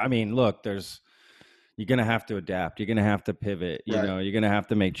 Yeah. I mean, look, you're going to have to adapt. You're going to have to pivot. You know, you're going to have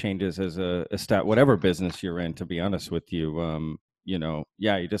to make changes as whatever business you're in, to be honest with you. You know,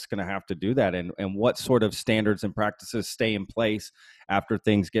 yeah, you're just going to have to do that. And what sort of standards and practices stay in place after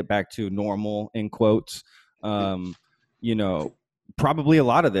things get back to normal, in quotes, you know, probably a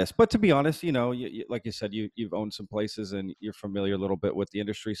lot of this. But to be honest, you know, like you said, you've owned some places and you're familiar a little bit with the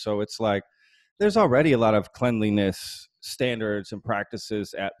industry. So it's like there's already a lot of cleanliness standards and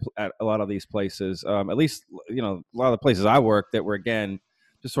practices at a lot of these places. At least, you know, a lot of the places I work that were, again,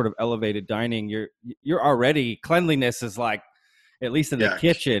 just sort of elevated dining. You're already, cleanliness is like, at least in the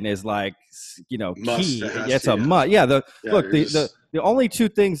kitchen, is like, you know, key. It's a must. Yeah. The only two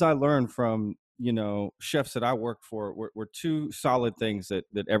things I learned from, you know, chefs that I work for were two solid things that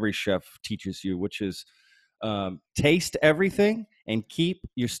every chef teaches you, which is taste everything and keep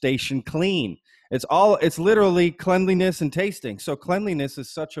your station clean. It's literally cleanliness and tasting. So cleanliness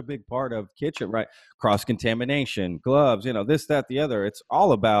is such a big part of kitchen, right? Cross-contamination, gloves, you know, this, that, the other. It's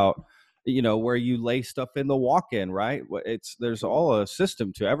all about, you know, where you lay stuff in the walk-in, right? There's all a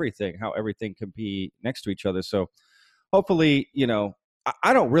system to everything, how everything can be next to each other. So hopefully, you know,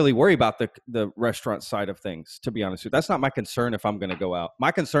 I don't really worry about the restaurant side of things, to be honest with you. That's not my concern if I'm going to go out.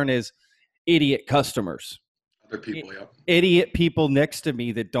 My concern is idiot customers. People, idiot people next to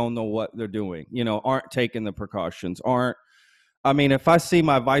me that don't know what they're doing, you know, aren't taking the precautions, I mean, if I see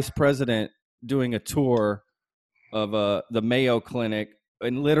my vice president doing a tour of the Mayo Clinic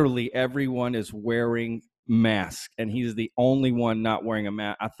and literally everyone is wearing masks and he's the only one not wearing a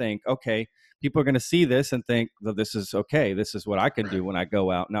mask, I think, okay, people are going to see this and think that this is okay. This is what I can do when I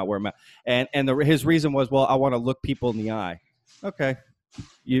go out, not wear a mask. And his reason was, well, I want to look people in the eye. Okay.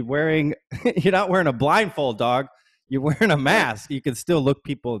 You're not wearing a blindfold, dog. You're wearing a mask. You can still look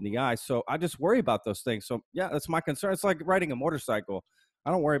people in the eye. So I just worry about those things. So yeah, that's my concern. It's like riding a motorcycle.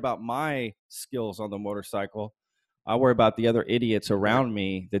 I don't worry about my skills on the motorcycle. I worry about the other idiots around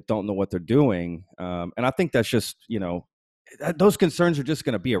me that don't know what they're doing. And I think that's just, you know, those concerns are just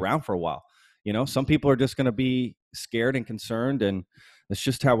going to be around for a while. You know, some people are just going to be scared and concerned, and it's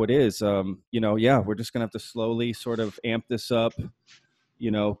just how it is. You know, yeah, we're just going to have to slowly sort of amp this up. You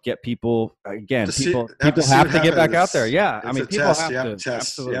know, get people again. People have to get back out there. Yeah, I mean, people have to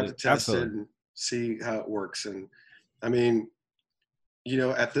test. You have to test it and see how it works. And I mean, you know,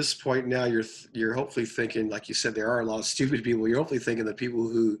 at this point now, you're hopefully thinking, like you said, there are a lot of stupid people. You're hopefully thinking the people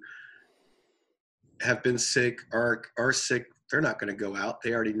who have been sick are sick. They're not going to go out.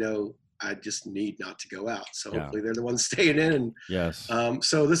 They already know, I just need not to go out. So hopefully they're the ones staying in. And yes.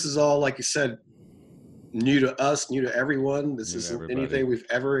 So this is all, like you said, new to us, new to everyone. This isn't anything we've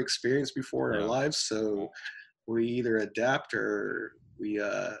ever experienced before in our lives. So we either adapt or we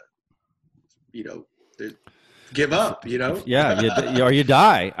you know, give up, you know? Or you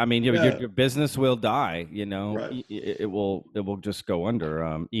die. I mean, Yeah. your business will die, you know, Right. it will just go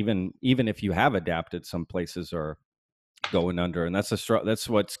under. Even if you have adapted, some places are going under. And that's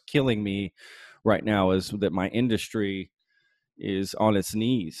what's killing me right now, is that my industry is on its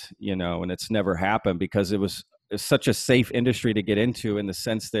knees, you know, and it's never happened because it's such a safe industry to get into, in the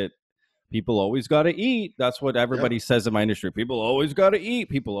sense that people always got to eat. That's what everybody Yep. says in my industry. People always got to eat.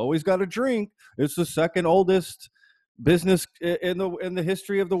 People always got to drink. It's the second oldest business in the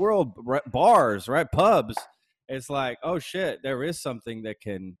history of the world. Bars, right? Pubs. It's like, oh shit, there is something that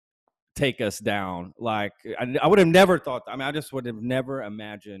can take us down. Like I would have never thought. I mean, I just would have never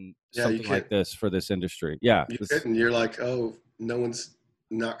imagined You something can't. like this for this industry. Yeah, You couldn't. You're like, oh, no one's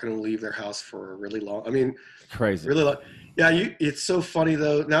not going to leave their house for a really long. I mean, crazy. really long. Yeah, it's so funny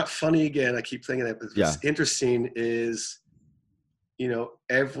though. Not funny again. I keep thinking that, but what's interesting is, you know,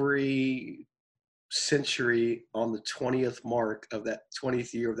 every century on the 20th mark of that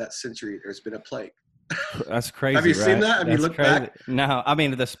 20th year of that century, there's been a plague. That's crazy. Have you right? seen that? Have you That's looked crazy. back? No, I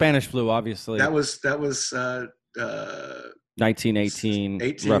mean the Spanish flu, obviously. That was 1918,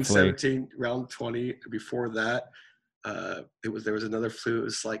 18, roughly. 17, round 20. Before that, there was another flu. It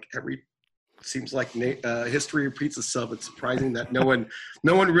was like seems like history repeats itself. It's surprising that no one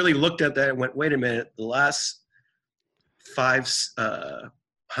really looked at that and went, wait a minute, the last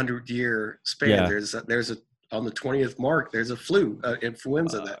 500-year span, there's a on the 20th mark, there's a flu,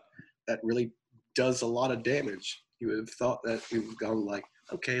 influenza that really does a lot of damage. You would have thought that we would have gone like,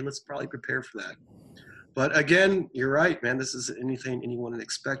 okay, let's probably prepare for that. But again, you're right, man. This isn't anything anyone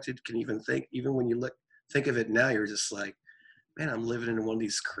expected can even think. Even when you think of it now, you're just like, man, I'm living in one of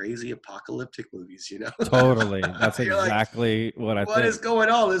these crazy apocalyptic movies, you know? Totally. That's exactly like, what I think. What is going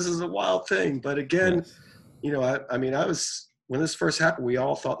on? This is a wild thing. But again, you know, I mean, when this first happened, we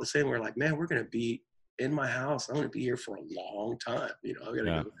all thought the same. We're like, man, we're going to be in my house. I'm going to be here for a long time. You know, I'm going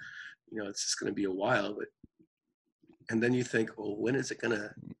to go, you know, it's just going to be a while. And then you think, well, when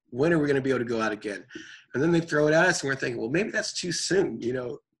are we going to be able to go out again? And then they throw it at us and we're thinking, well, maybe that's too soon. You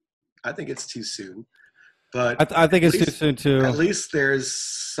know, I think it's too soon. But I think it's too soon too. At least there's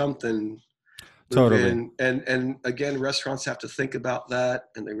something. Totally. And again, restaurants have to think about that,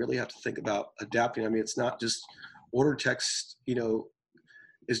 and they really have to think about adapting. I mean, it's not just OrderText, you know,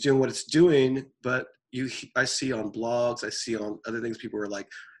 is doing what it's doing, but I see on blogs, I see on other things, people are like,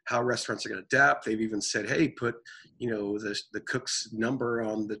 how restaurants are going to adapt. They've even said, hey, put, you know, the cook's number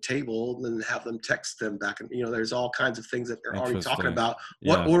on the table and then have them text them back. And, you know, there's all kinds of things that they're already talking about.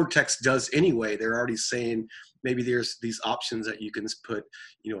 What OrderText does anyway, they're already saying maybe there's these options that you can put,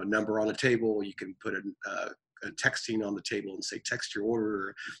 you know, a number on a table. You can put a texting on the table and say, text your order,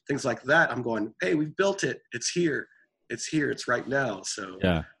 or things like that. I'm going, hey, we've built it. It's here. It's here. It's right now. So,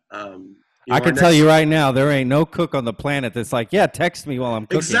 I can tell you right now, there ain't no cook on the planet that's like, yeah, text me while I'm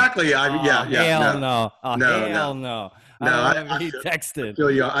cooking. Exactly. Hell no. Hell no. I texted.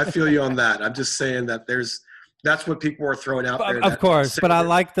 I feel you on that. I'm just saying that that's what people are throwing out there. Of course, but I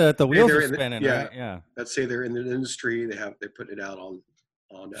like the wheels are spinning. Right? Yeah. Let's say they're in the industry. They put it out on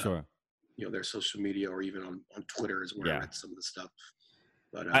sure. You know, their social media, or even on Twitter is where I read some of the stuff.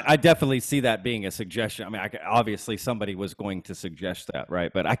 But I definitely see that being a suggestion. I mean, obviously somebody was going to suggest that, right?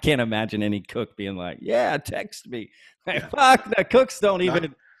 But I can't imagine any cook being like, yeah, text me. Like, fuck, the cooks don't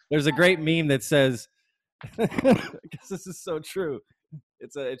even. There's a great meme that says, because this is so true.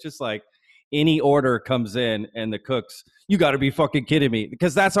 It's just like any order comes in and the cooks, you got to be fucking kidding me.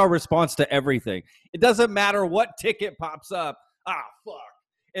 Because that's our response to everything. It doesn't matter what ticket pops up. Ah, fuck.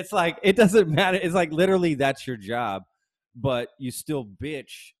 It's like, it doesn't matter. It's like literally that's your job. But you still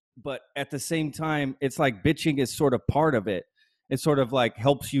bitch. But at the same time, it's like bitching is sort of part of it. It sort of like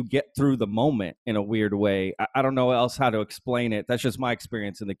helps you get through the moment in a weird way. I don't know else how to explain it. That's just my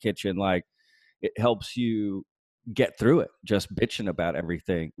experience in the kitchen. Like, it helps you get through it, just bitching about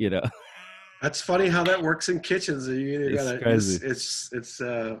everything, you know? That's funny how that works in kitchens.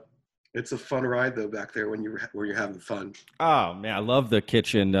 It's a fun ride though back there when you're having fun. Oh man, I love the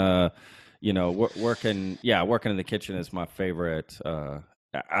kitchen. You know, working in the kitchen is my favorite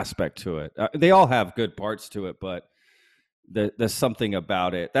aspect to it. They all have good parts to it, but there's something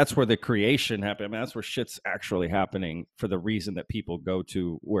about it. That's where the creation happens. I mean, that's where shit's actually happening for the reason that people go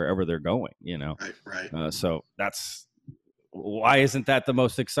to wherever they're going, you know? Right. So why isn't that the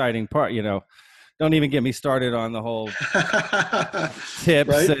most exciting part, you know? Don't even get me started on the whole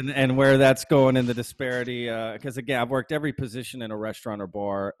tips and where that's going in the disparity. Because again, I've worked every position in a restaurant or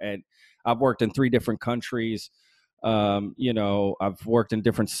bar, and I've worked in 3 different countries. You know, I've worked in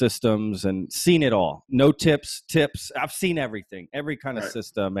different systems and seen it all. No tips. I've seen everything, every kind of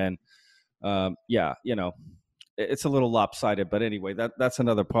system. And yeah, you know, it's a little lopsided, but anyway, that's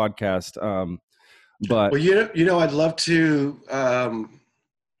another podcast. But well, I'd love to,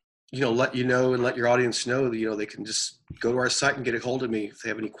 let you know and let your audience know that, they can just go to our site and get a hold of me. If they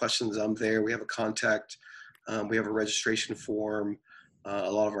have any questions, I'm there. We have a contact. We have a registration form.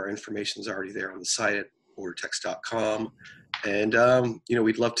 A lot of our information is already there on the site at OrderText.com. And,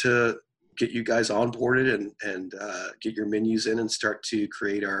 we'd love to get you guys onboarded and get your menus in and start to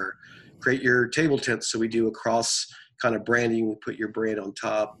create your table tents. So we do across kind of branding. We put your brand on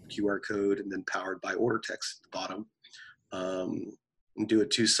top, QR code, and then powered by OrderText at the bottom. And do a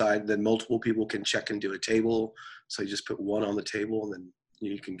two-side, then multiple people can check into a table. So you just put one on the table, and then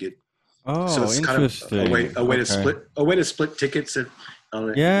you can get. Oh, so it's interesting. Kind of a way to split tickets.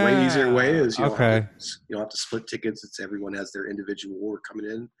 Way easier way is you don't have to split tickets. It's everyone has their individual order coming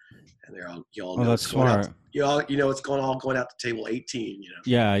in, and they're all you all know that's smart. It's going out to table 18.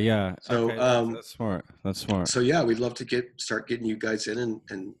 Yeah. So that's smart. That's smart. So yeah, we'd love to start getting you guys in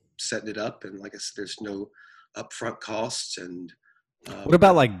and setting it up. And like I said, there's no upfront costs. And what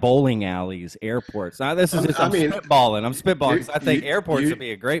about like bowling alleys, airports? Now this is I'm spitballing. I think airports would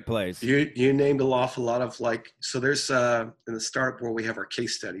be a great place. You named off a lot of so there's in the startup world we have our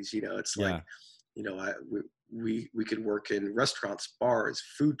case studies. It's we could work in restaurants, bars,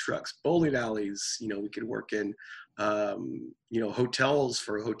 food trucks, bowling alleys. We could work in hotels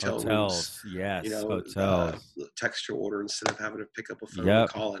for hotel rooms. Yes, hotels. Text your order instead of having to pick up a phone and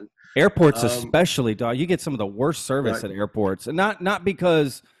call in. Airports especially, dog. You get some of the worst service at airports, and not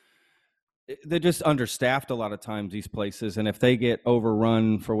because they're just understaffed a lot of times, these places, and if they get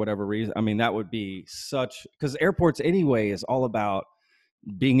overrun for whatever reason, I mean, that would be because airports anyway is all about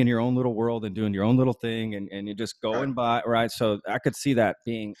being in your own little world and doing your own little thing, and you're just going by, right? So I could see that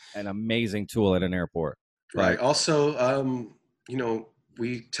being an amazing tool at an airport. Right. Also,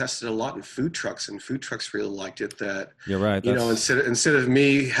 we tested a lot in food trucks, and food trucks really liked it. That you're right. Instead of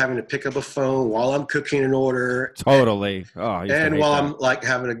me having to pick up a phone while I'm cooking an order, totally. And while I'm like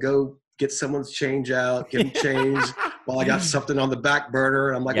having to go get someone's change out, give them change while I got something on the back burner,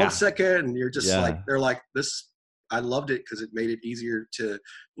 and I'm like, 1 second, and you're just they're like this. I loved it because it made it easier to,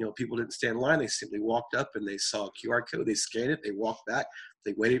 people didn't stand in line. They simply walked up and they saw a QR code. They scanned it. They walked back.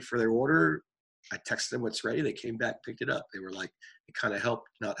 They waited for their order. I texted them what's ready. They came back, picked it up. They were like, it kind of helped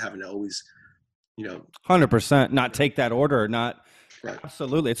not having to always, 100% not take that order. Not right.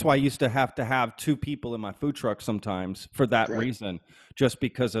 Absolutely. It's why I used to have 2 people in my food truck sometimes for that reason, just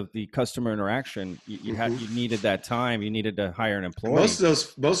because of the customer interaction. You needed that time. You needed to hire an employee. Most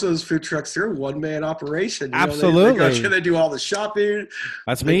of those food trucks, they're a one-man operation. Absolutely. They do all the shopping.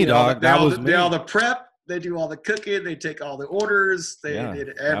 That's me, dog. That was me. They do all the prep. They do all the cooking. They take all the orders. They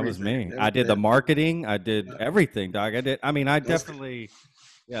did everything. That was me. I did the marketing. I did everything, dog. I definitely.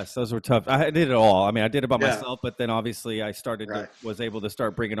 Yes, those were tough. I did it all. I mean, I did it by myself, but then obviously I was able to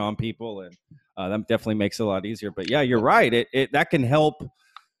start bringing on people, and that definitely makes it a lot easier. But yeah, you're right. That can help.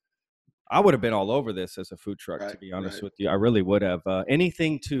 I would have been all over this as a food truck, to be honest with you. I really would have.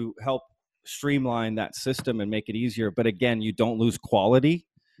 Anything to help streamline that system and make it easier. But again, you don't lose quality.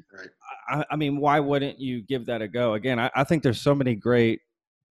 Right. I mean, why wouldn't you give that a go? Again, I think there's so many great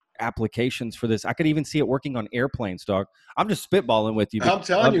applications for this. I could even see it working on airplanes, dog. I'm just spitballing with you. I'm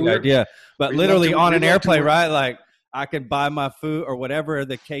telling you, idea. But literally on an airplane, right? Like I could buy my food or whatever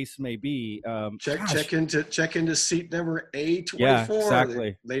the case may be. Check into seat number A24. Yeah,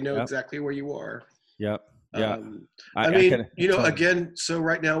 exactly. They know exactly where you are. Yep. Yeah. Again, so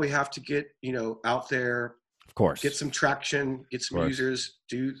right now we have to get, out there. Of course. Get some traction, get some users,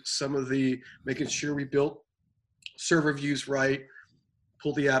 do some of making sure we built server views right,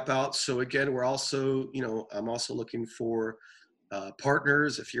 pull the app out. So again, we're also, I'm also looking for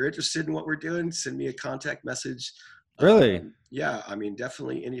partners. If you're interested in what we're doing, send me a contact message. Really? Yeah, I mean,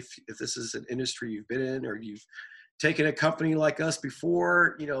 definitely. And if this is an industry you've been in, or you've taken a company like us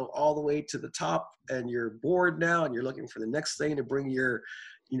before, all the way to the top, and you're bored now and you're looking for the next thing to bring your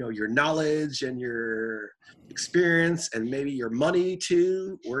knowledge and your experience and maybe your money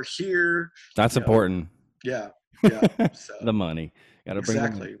too, we're here. That's important. Yeah. So, the money. Gotta bring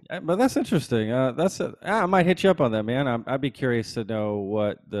exactly. But that's interesting. I might hit you up on that, man. I'd be curious to know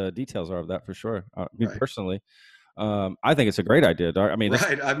what the details are of that for sure. Personally, I think it's a great idea. I mean,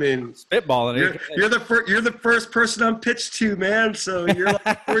 spitballing. You're the first person I'm pitched to, man. So you're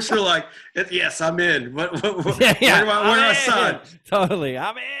like, first you're like, yes, I'm in. Where do I sign? Totally,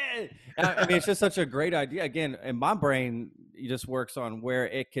 I'm in. I mean, it's just such a great idea. Again, in my brain, it just works on where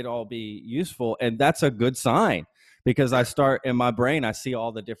it could all be useful, and that's a good sign. because I start in my brain, I see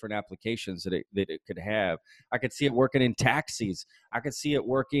all the different applications that it could have. I could see it working in taxis. I could see it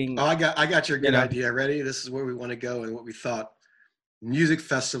working. Oh, I got your good idea. Ready? This is where we want to go and what we thought. Music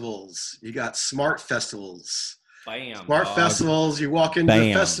festivals. You got smart festivals. Bam, smart dog. Festivals. You walk into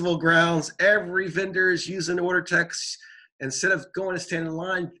the festival grounds. Every vendor is using OrderText. Instead of going to stand in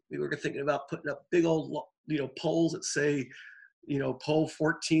line, we were thinking about putting up big old, poles that say, pole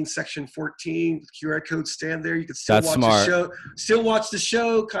 14, section 14, QR code stand there. You can still watch the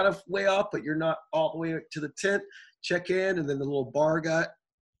show, kind of way up, but you're not all the way to the tent. Check in, and then the little bar guy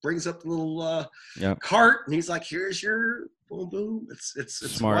brings up the little cart, and he's like, "Here's your boom boom." It's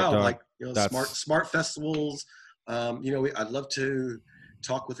smart, wild, dog. smart festivals. I'd love to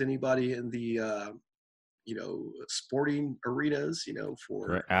talk with anybody in the sporting arenas,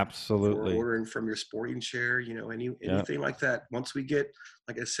 for absolutely for ordering from your sporting chair, anything like that. Once we get,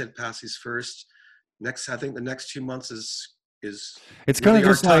 like I said, past these first, I think the next 2 months is it's kind of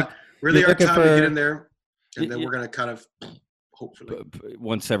just like really our time to get in there, and then we're going to kind of hopefully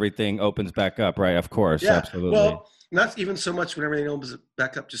once everything opens back up, right? Of course, absolutely. Well, not even so much when everything opens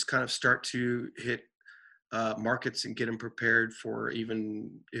back up, just kind of start to hit markets and get them prepared for, even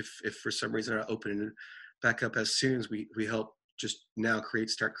if for some reason they're not opening back up as soon as we help just now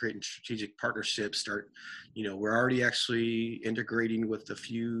start creating strategic partnerships. We're already actually integrating with a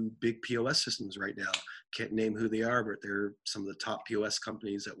few big POS systems right now. Can't name who they are, but they're some of the top POS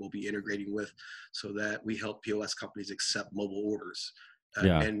companies that we'll be integrating with, so that we help POS companies accept mobile orders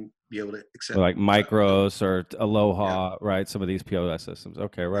and be able to accept like Micros or Aloha, right? Some of these POS systems.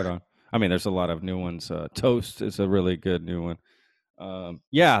 Okay, right on. I mean, there's a lot of new ones. Toast is a really good new one.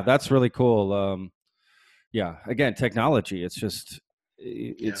 That's really cool. Again, technology. It's just,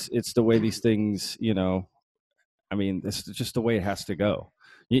 it's the way these things, I mean, this is just the way it has to go.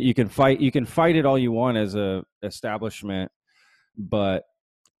 You can fight it all you want as a establishment, but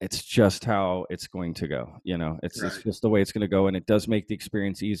it's just how it's going to go. It's just the way it's going to go, and it does make the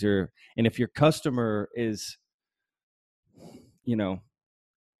experience easier. And if your customer is,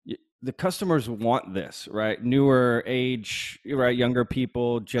 the customers want this, right? Newer age, right? Younger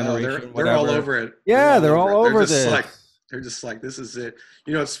people, generation, they're all over it. Yeah, they're all over this. They're just like, this is it.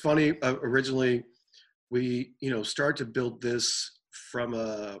 It's funny. Originally, we, started to build this from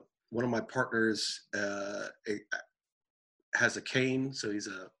one of my partners has a cane, so he's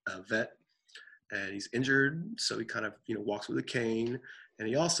a vet, and he's injured, so he kind of walks with a cane, and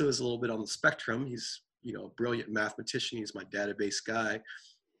he also is a little bit on the spectrum. He's a brilliant mathematician. He's my database guy.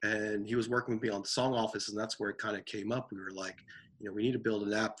 And he was working with me on Song Office, and that's where it kind of came up. We were like, we need to build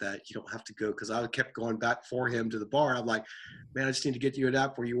an app that you don't have to go, because I kept going back for him to the bar. And I'm like, man, I just need to get you an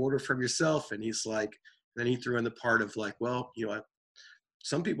app where you order from yourself. And he's like, then he threw in the part of like, well,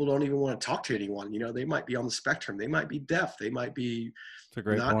 some people don't even want to talk to anyone. They might be on the spectrum. They might be deaf. They might be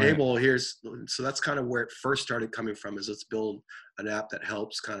not able. So that's kind of where it first started coming from, is let's build an app that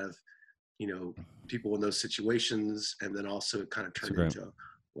helps kind of, people in those situations. And then also it kind of turned into,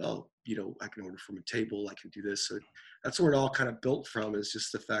 well, I can order from a table, I can do this. So that's where it all kind of built from, is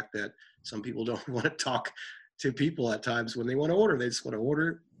just the fact that some people don't want to talk to people at times when they want to order. They just want to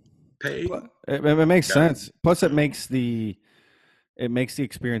order, pay. It makes sense. Plus it makes the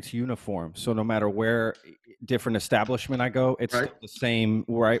experience uniform. So no matter where different establishment I go, it's still the same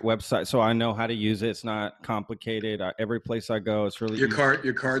website. So I know how to use it. It's not complicated. Every place I go, it's really your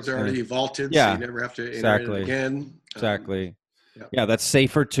card's already vaulted, so you never have to enter it again. Exactly. Yeah, that's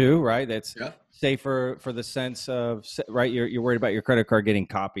safer too, right? That's safer for the sense of, right? You're worried about your credit card getting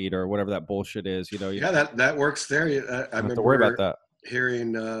copied or whatever that bullshit is. That works there. I remember to worry about that.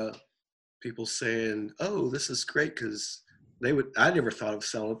 Hearing people saying, "Oh, this is great," because I never thought of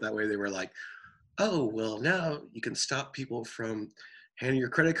selling it that way. They were like, "Oh, well, now you can stop people from handing your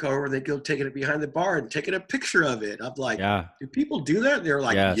credit card over, and they go taking it behind the bar and taking a picture of it." I'm like, do people do that? They're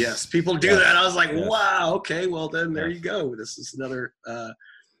like, yes, people do that. I was like, wow, okay, well then there you go. This is another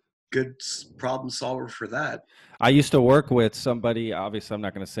good problem solver for that. I used to work with somebody, obviously I'm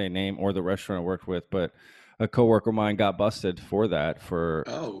not going to say name or the restaurant I worked with, but a coworker of mine got busted for that, for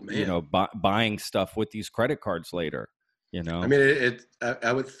buying stuff with these credit cards later. I mean,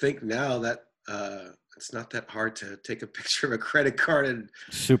 I would think now that it's not that hard to take a picture of a credit card, and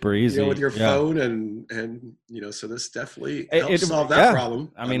super easy with your phone, and so this definitely helps solve that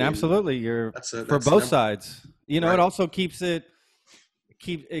problem. I mean, absolutely. For both sides. It also keeps it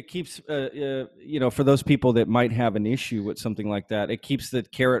keeps for those people that might have an issue with something like that, it keeps the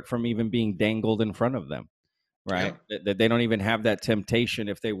carrot from even being dangled in front of them. Right. That they don't even have that temptation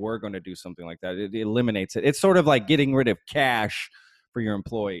if they were going to do something like that. It eliminates it. It's sort of like getting rid of cash for your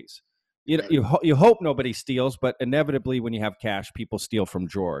employees. you hope nobody steals, but inevitably when you have cash, people steal from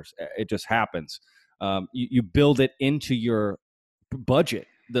drawers. It just happens. You build it into your budget,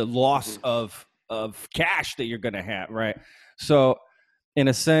 the loss of cash that you're going to have, right? So in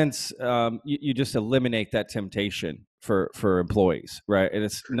a sense, you just eliminate that temptation for employees, right? And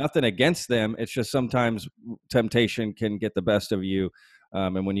it's nothing against them. It's just sometimes temptation can get the best of you,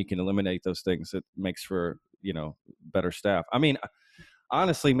 and when you can eliminate those things, it makes for better staff. I mean,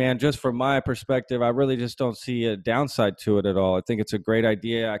 honestly, man, just from my perspective, I really just don't see a downside to it at all. I think it's a great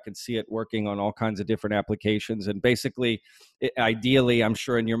idea. I can see it working on all kinds of different applications. And basically, ideally, I'm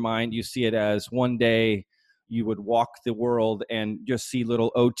sure in your mind, you see it as one day you would walk the world and just see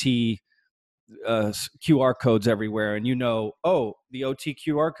little OT QR codes everywhere. And oh, the OT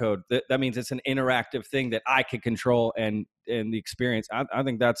QR code, that means it's an interactive thing that I can control and the experience. I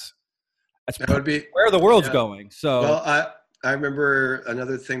think that would be where the world's going. So, well, I remember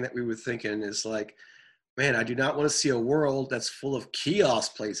another thing that we were thinking is like, man, I do not want to see a world that's full of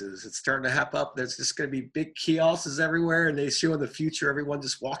kiosk places. It's starting to happen up. There's just going to be big kiosks everywhere, and they show in the future everyone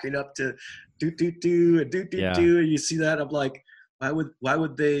just walking up to do and and you see that. I'm like, why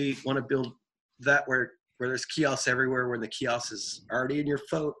would they want to build that where there's kiosks everywhere when the kiosk is already in your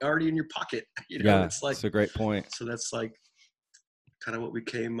phone, already in your pocket? It's like, that's a great point. So that's like kind of what we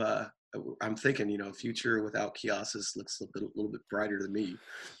came. I'm thinking, future without kiosks looks a little bit brighter to me.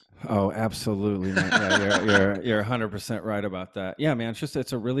 Oh, absolutely, man. Yeah, you're 100% right about that. Yeah, man.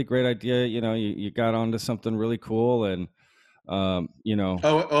 It's a really great idea. You got onto something really cool, and Oh,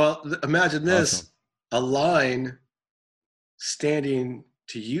 well, imagine this: awesome. A line standing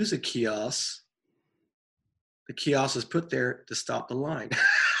to use a kiosk. The kiosk is put there to stop the line.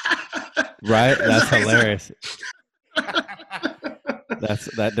 Right? That's hilarious.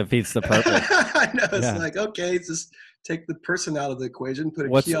 That defeats the purpose. I know. It's like, okay, just take the person out of the equation, put a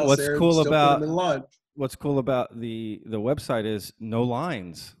kiosk there, and still put them in line. What's cool about the website is no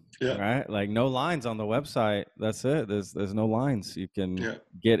lines. Yeah. Right? Like no lines on the website. That's it. There's no lines. You can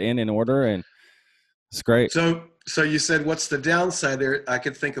get in order, and it's great. So you said, what's the downside there? I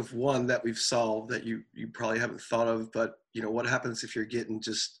could think of one that we've solved that you probably haven't thought of, but what happens if you're getting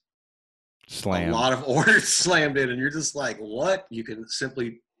just slammed. A lot of orders slammed in, and you're just like, what? You can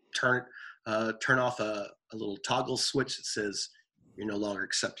simply turn off a little toggle switch that says you're no longer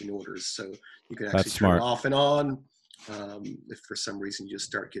accepting orders. So you can actually turn it off and on. If for some reason you just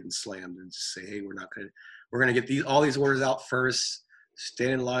start getting slammed, and just say, hey, we're gonna get all these orders out first.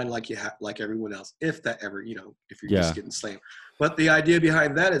 Stand in line like everyone else. If that ever, if you're just getting slammed. But the idea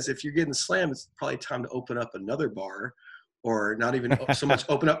behind that is, if you're getting slammed, it's probably time to open up another bar, or not even so much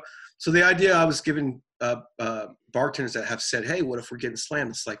open up. So the idea I was giving bartenders that have said, hey, what if we're getting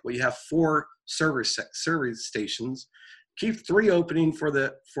slammed? It's like, well, you have 4 service stations. Keep 3 opening for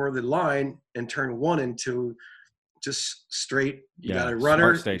the line, and turn 1 into just straight. You got a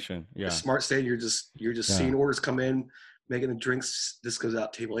runner smart station. A smart station. You're just seeing orders come in, making the drinks. This goes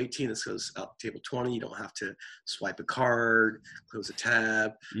out table 18. This goes out table 20. You don't have to swipe a card, close a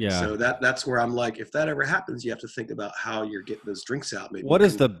tab. Yeah. So that's where I'm like, if that ever happens, you have to think about how you're getting those drinks out. Maybe what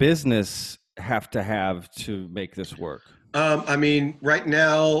does the business have to make this work? I mean, right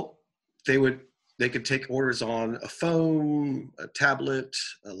now they could take orders on a phone, a tablet,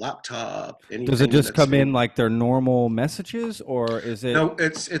 a laptop, anything. Does it just come in like their normal messages, or is it? No,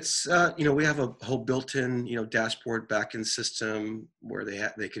 it's we have a whole built-in dashboard backend system where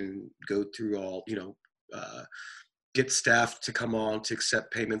they can go through all get staff to come on to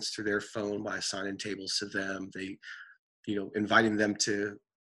accept payments through their phone by assigning tables to them. They inviting them to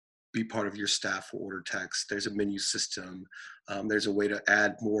be part of your staff for OrderText. There's a menu system. There's a way to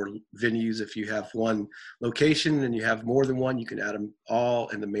add more venues. If you have one location and you have more than one, you can add them all,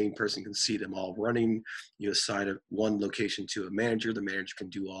 and the main person can see them all running. You assign one location to a manager. The manager can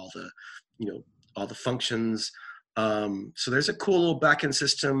do all the functions. So there's a cool little backend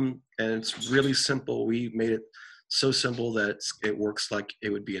system, and it's really simple. We made it so simple that it works like it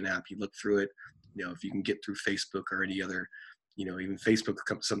would be an app. You look through it. If you can get through Facebook or any other. Even Facebook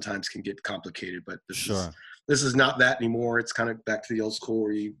sometimes can get complicated, but this is not that anymore. It's kind of back to the old school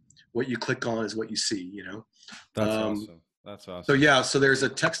where what you click on is what you see, That's awesome. That's awesome. So there's a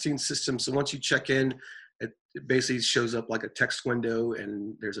texting system. So once you check in, it basically shows up like a text window,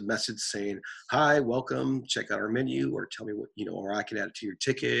 and there's a message saying, hi, welcome, check out our menu, or tell me what, or I can add it to your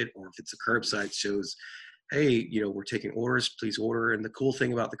ticket. Or if it's a curbside, it shows, hey, we're taking orders, please order. And the cool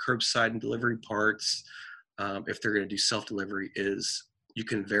thing about the curbside and delivery parts, if they're going to do self-delivery, is you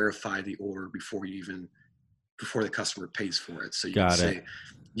can verify the order before you even before the customer pays for it. So you Got can it. say,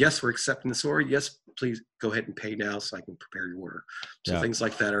 yes, we're accepting this order. Yes, please go ahead and pay now so I can prepare your order. So things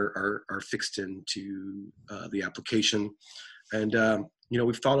like that are fixed into the application. And,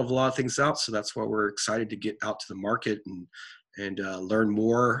 we've thought of a lot of things out. So that's why we're excited to get out to the market and learn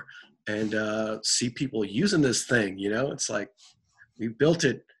more and see people using this thing. It's like, we built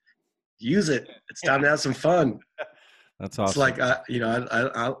it, use it. It's time to have some fun. That's awesome. It's like,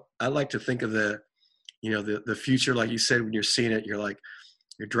 I like to think of the future, like you said, when you're seeing it, you're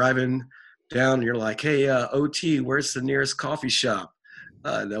driving down, you're like, hey, OT, where's the nearest coffee shop?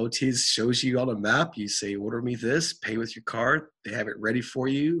 The OT shows you on a map. You say, order me this, pay with your card. They have it ready for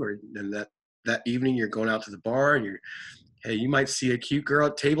you. And that evening you're going out to the bar and hey, you might see a cute girl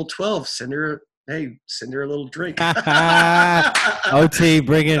at table 12. Send her a little drink. OT,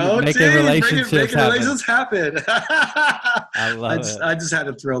 making relationships happen. I love it. I just had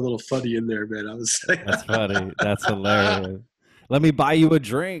to throw a little funny in there, man. I was like, that's funny. That's hilarious. Let me buy you a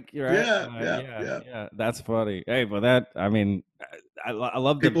drink. Right? Yeah. That's funny. Hey, well, I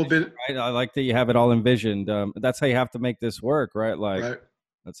love people right? I like that you have it all envisioned. That's how you have to make this work, right?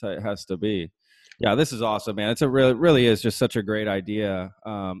 That's how it has to be. Yeah, this is awesome, man. It really is just such a great idea.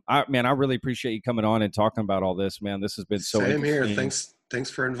 I really appreciate you coming on and talking about all this, man. This has been so Same interesting. Here.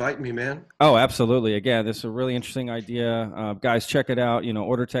 Thanks for inviting me, man. Oh, absolutely. Again, this is a really interesting idea. Guys, check it out.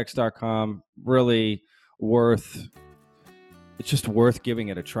 OrderText.com. Really it's just worth giving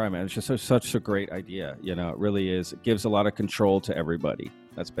it a try, man. It's just such a great idea. It really is. It gives a lot of control to everybody.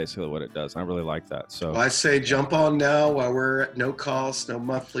 That's basically what it does. I really like that. So I say jump on now while we're at no cost, no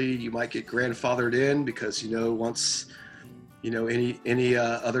monthly. You might get grandfathered in because, once, any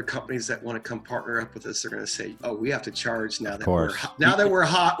other companies that want to come partner up with us, they're going to say, oh, we have to charge now that we're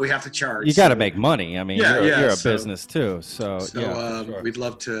hot, we have to charge. You got to make money. I mean, you're a business too. So sure. We'd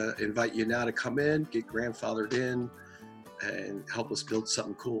love to invite you now to come in, get grandfathered in, and help us build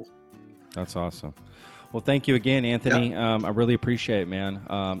something cool. That's awesome. Well, thank you again, Anthony. I really appreciate it, man.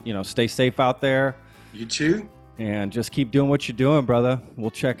 Stay safe out there. You too. And just keep doing what you're doing, brother. We'll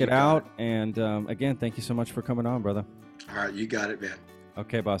check it out. And again, thank you so much for coming on, brother. All right. You got it, man.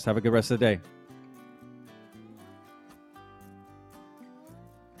 Okay, boss. Have a good rest of the day.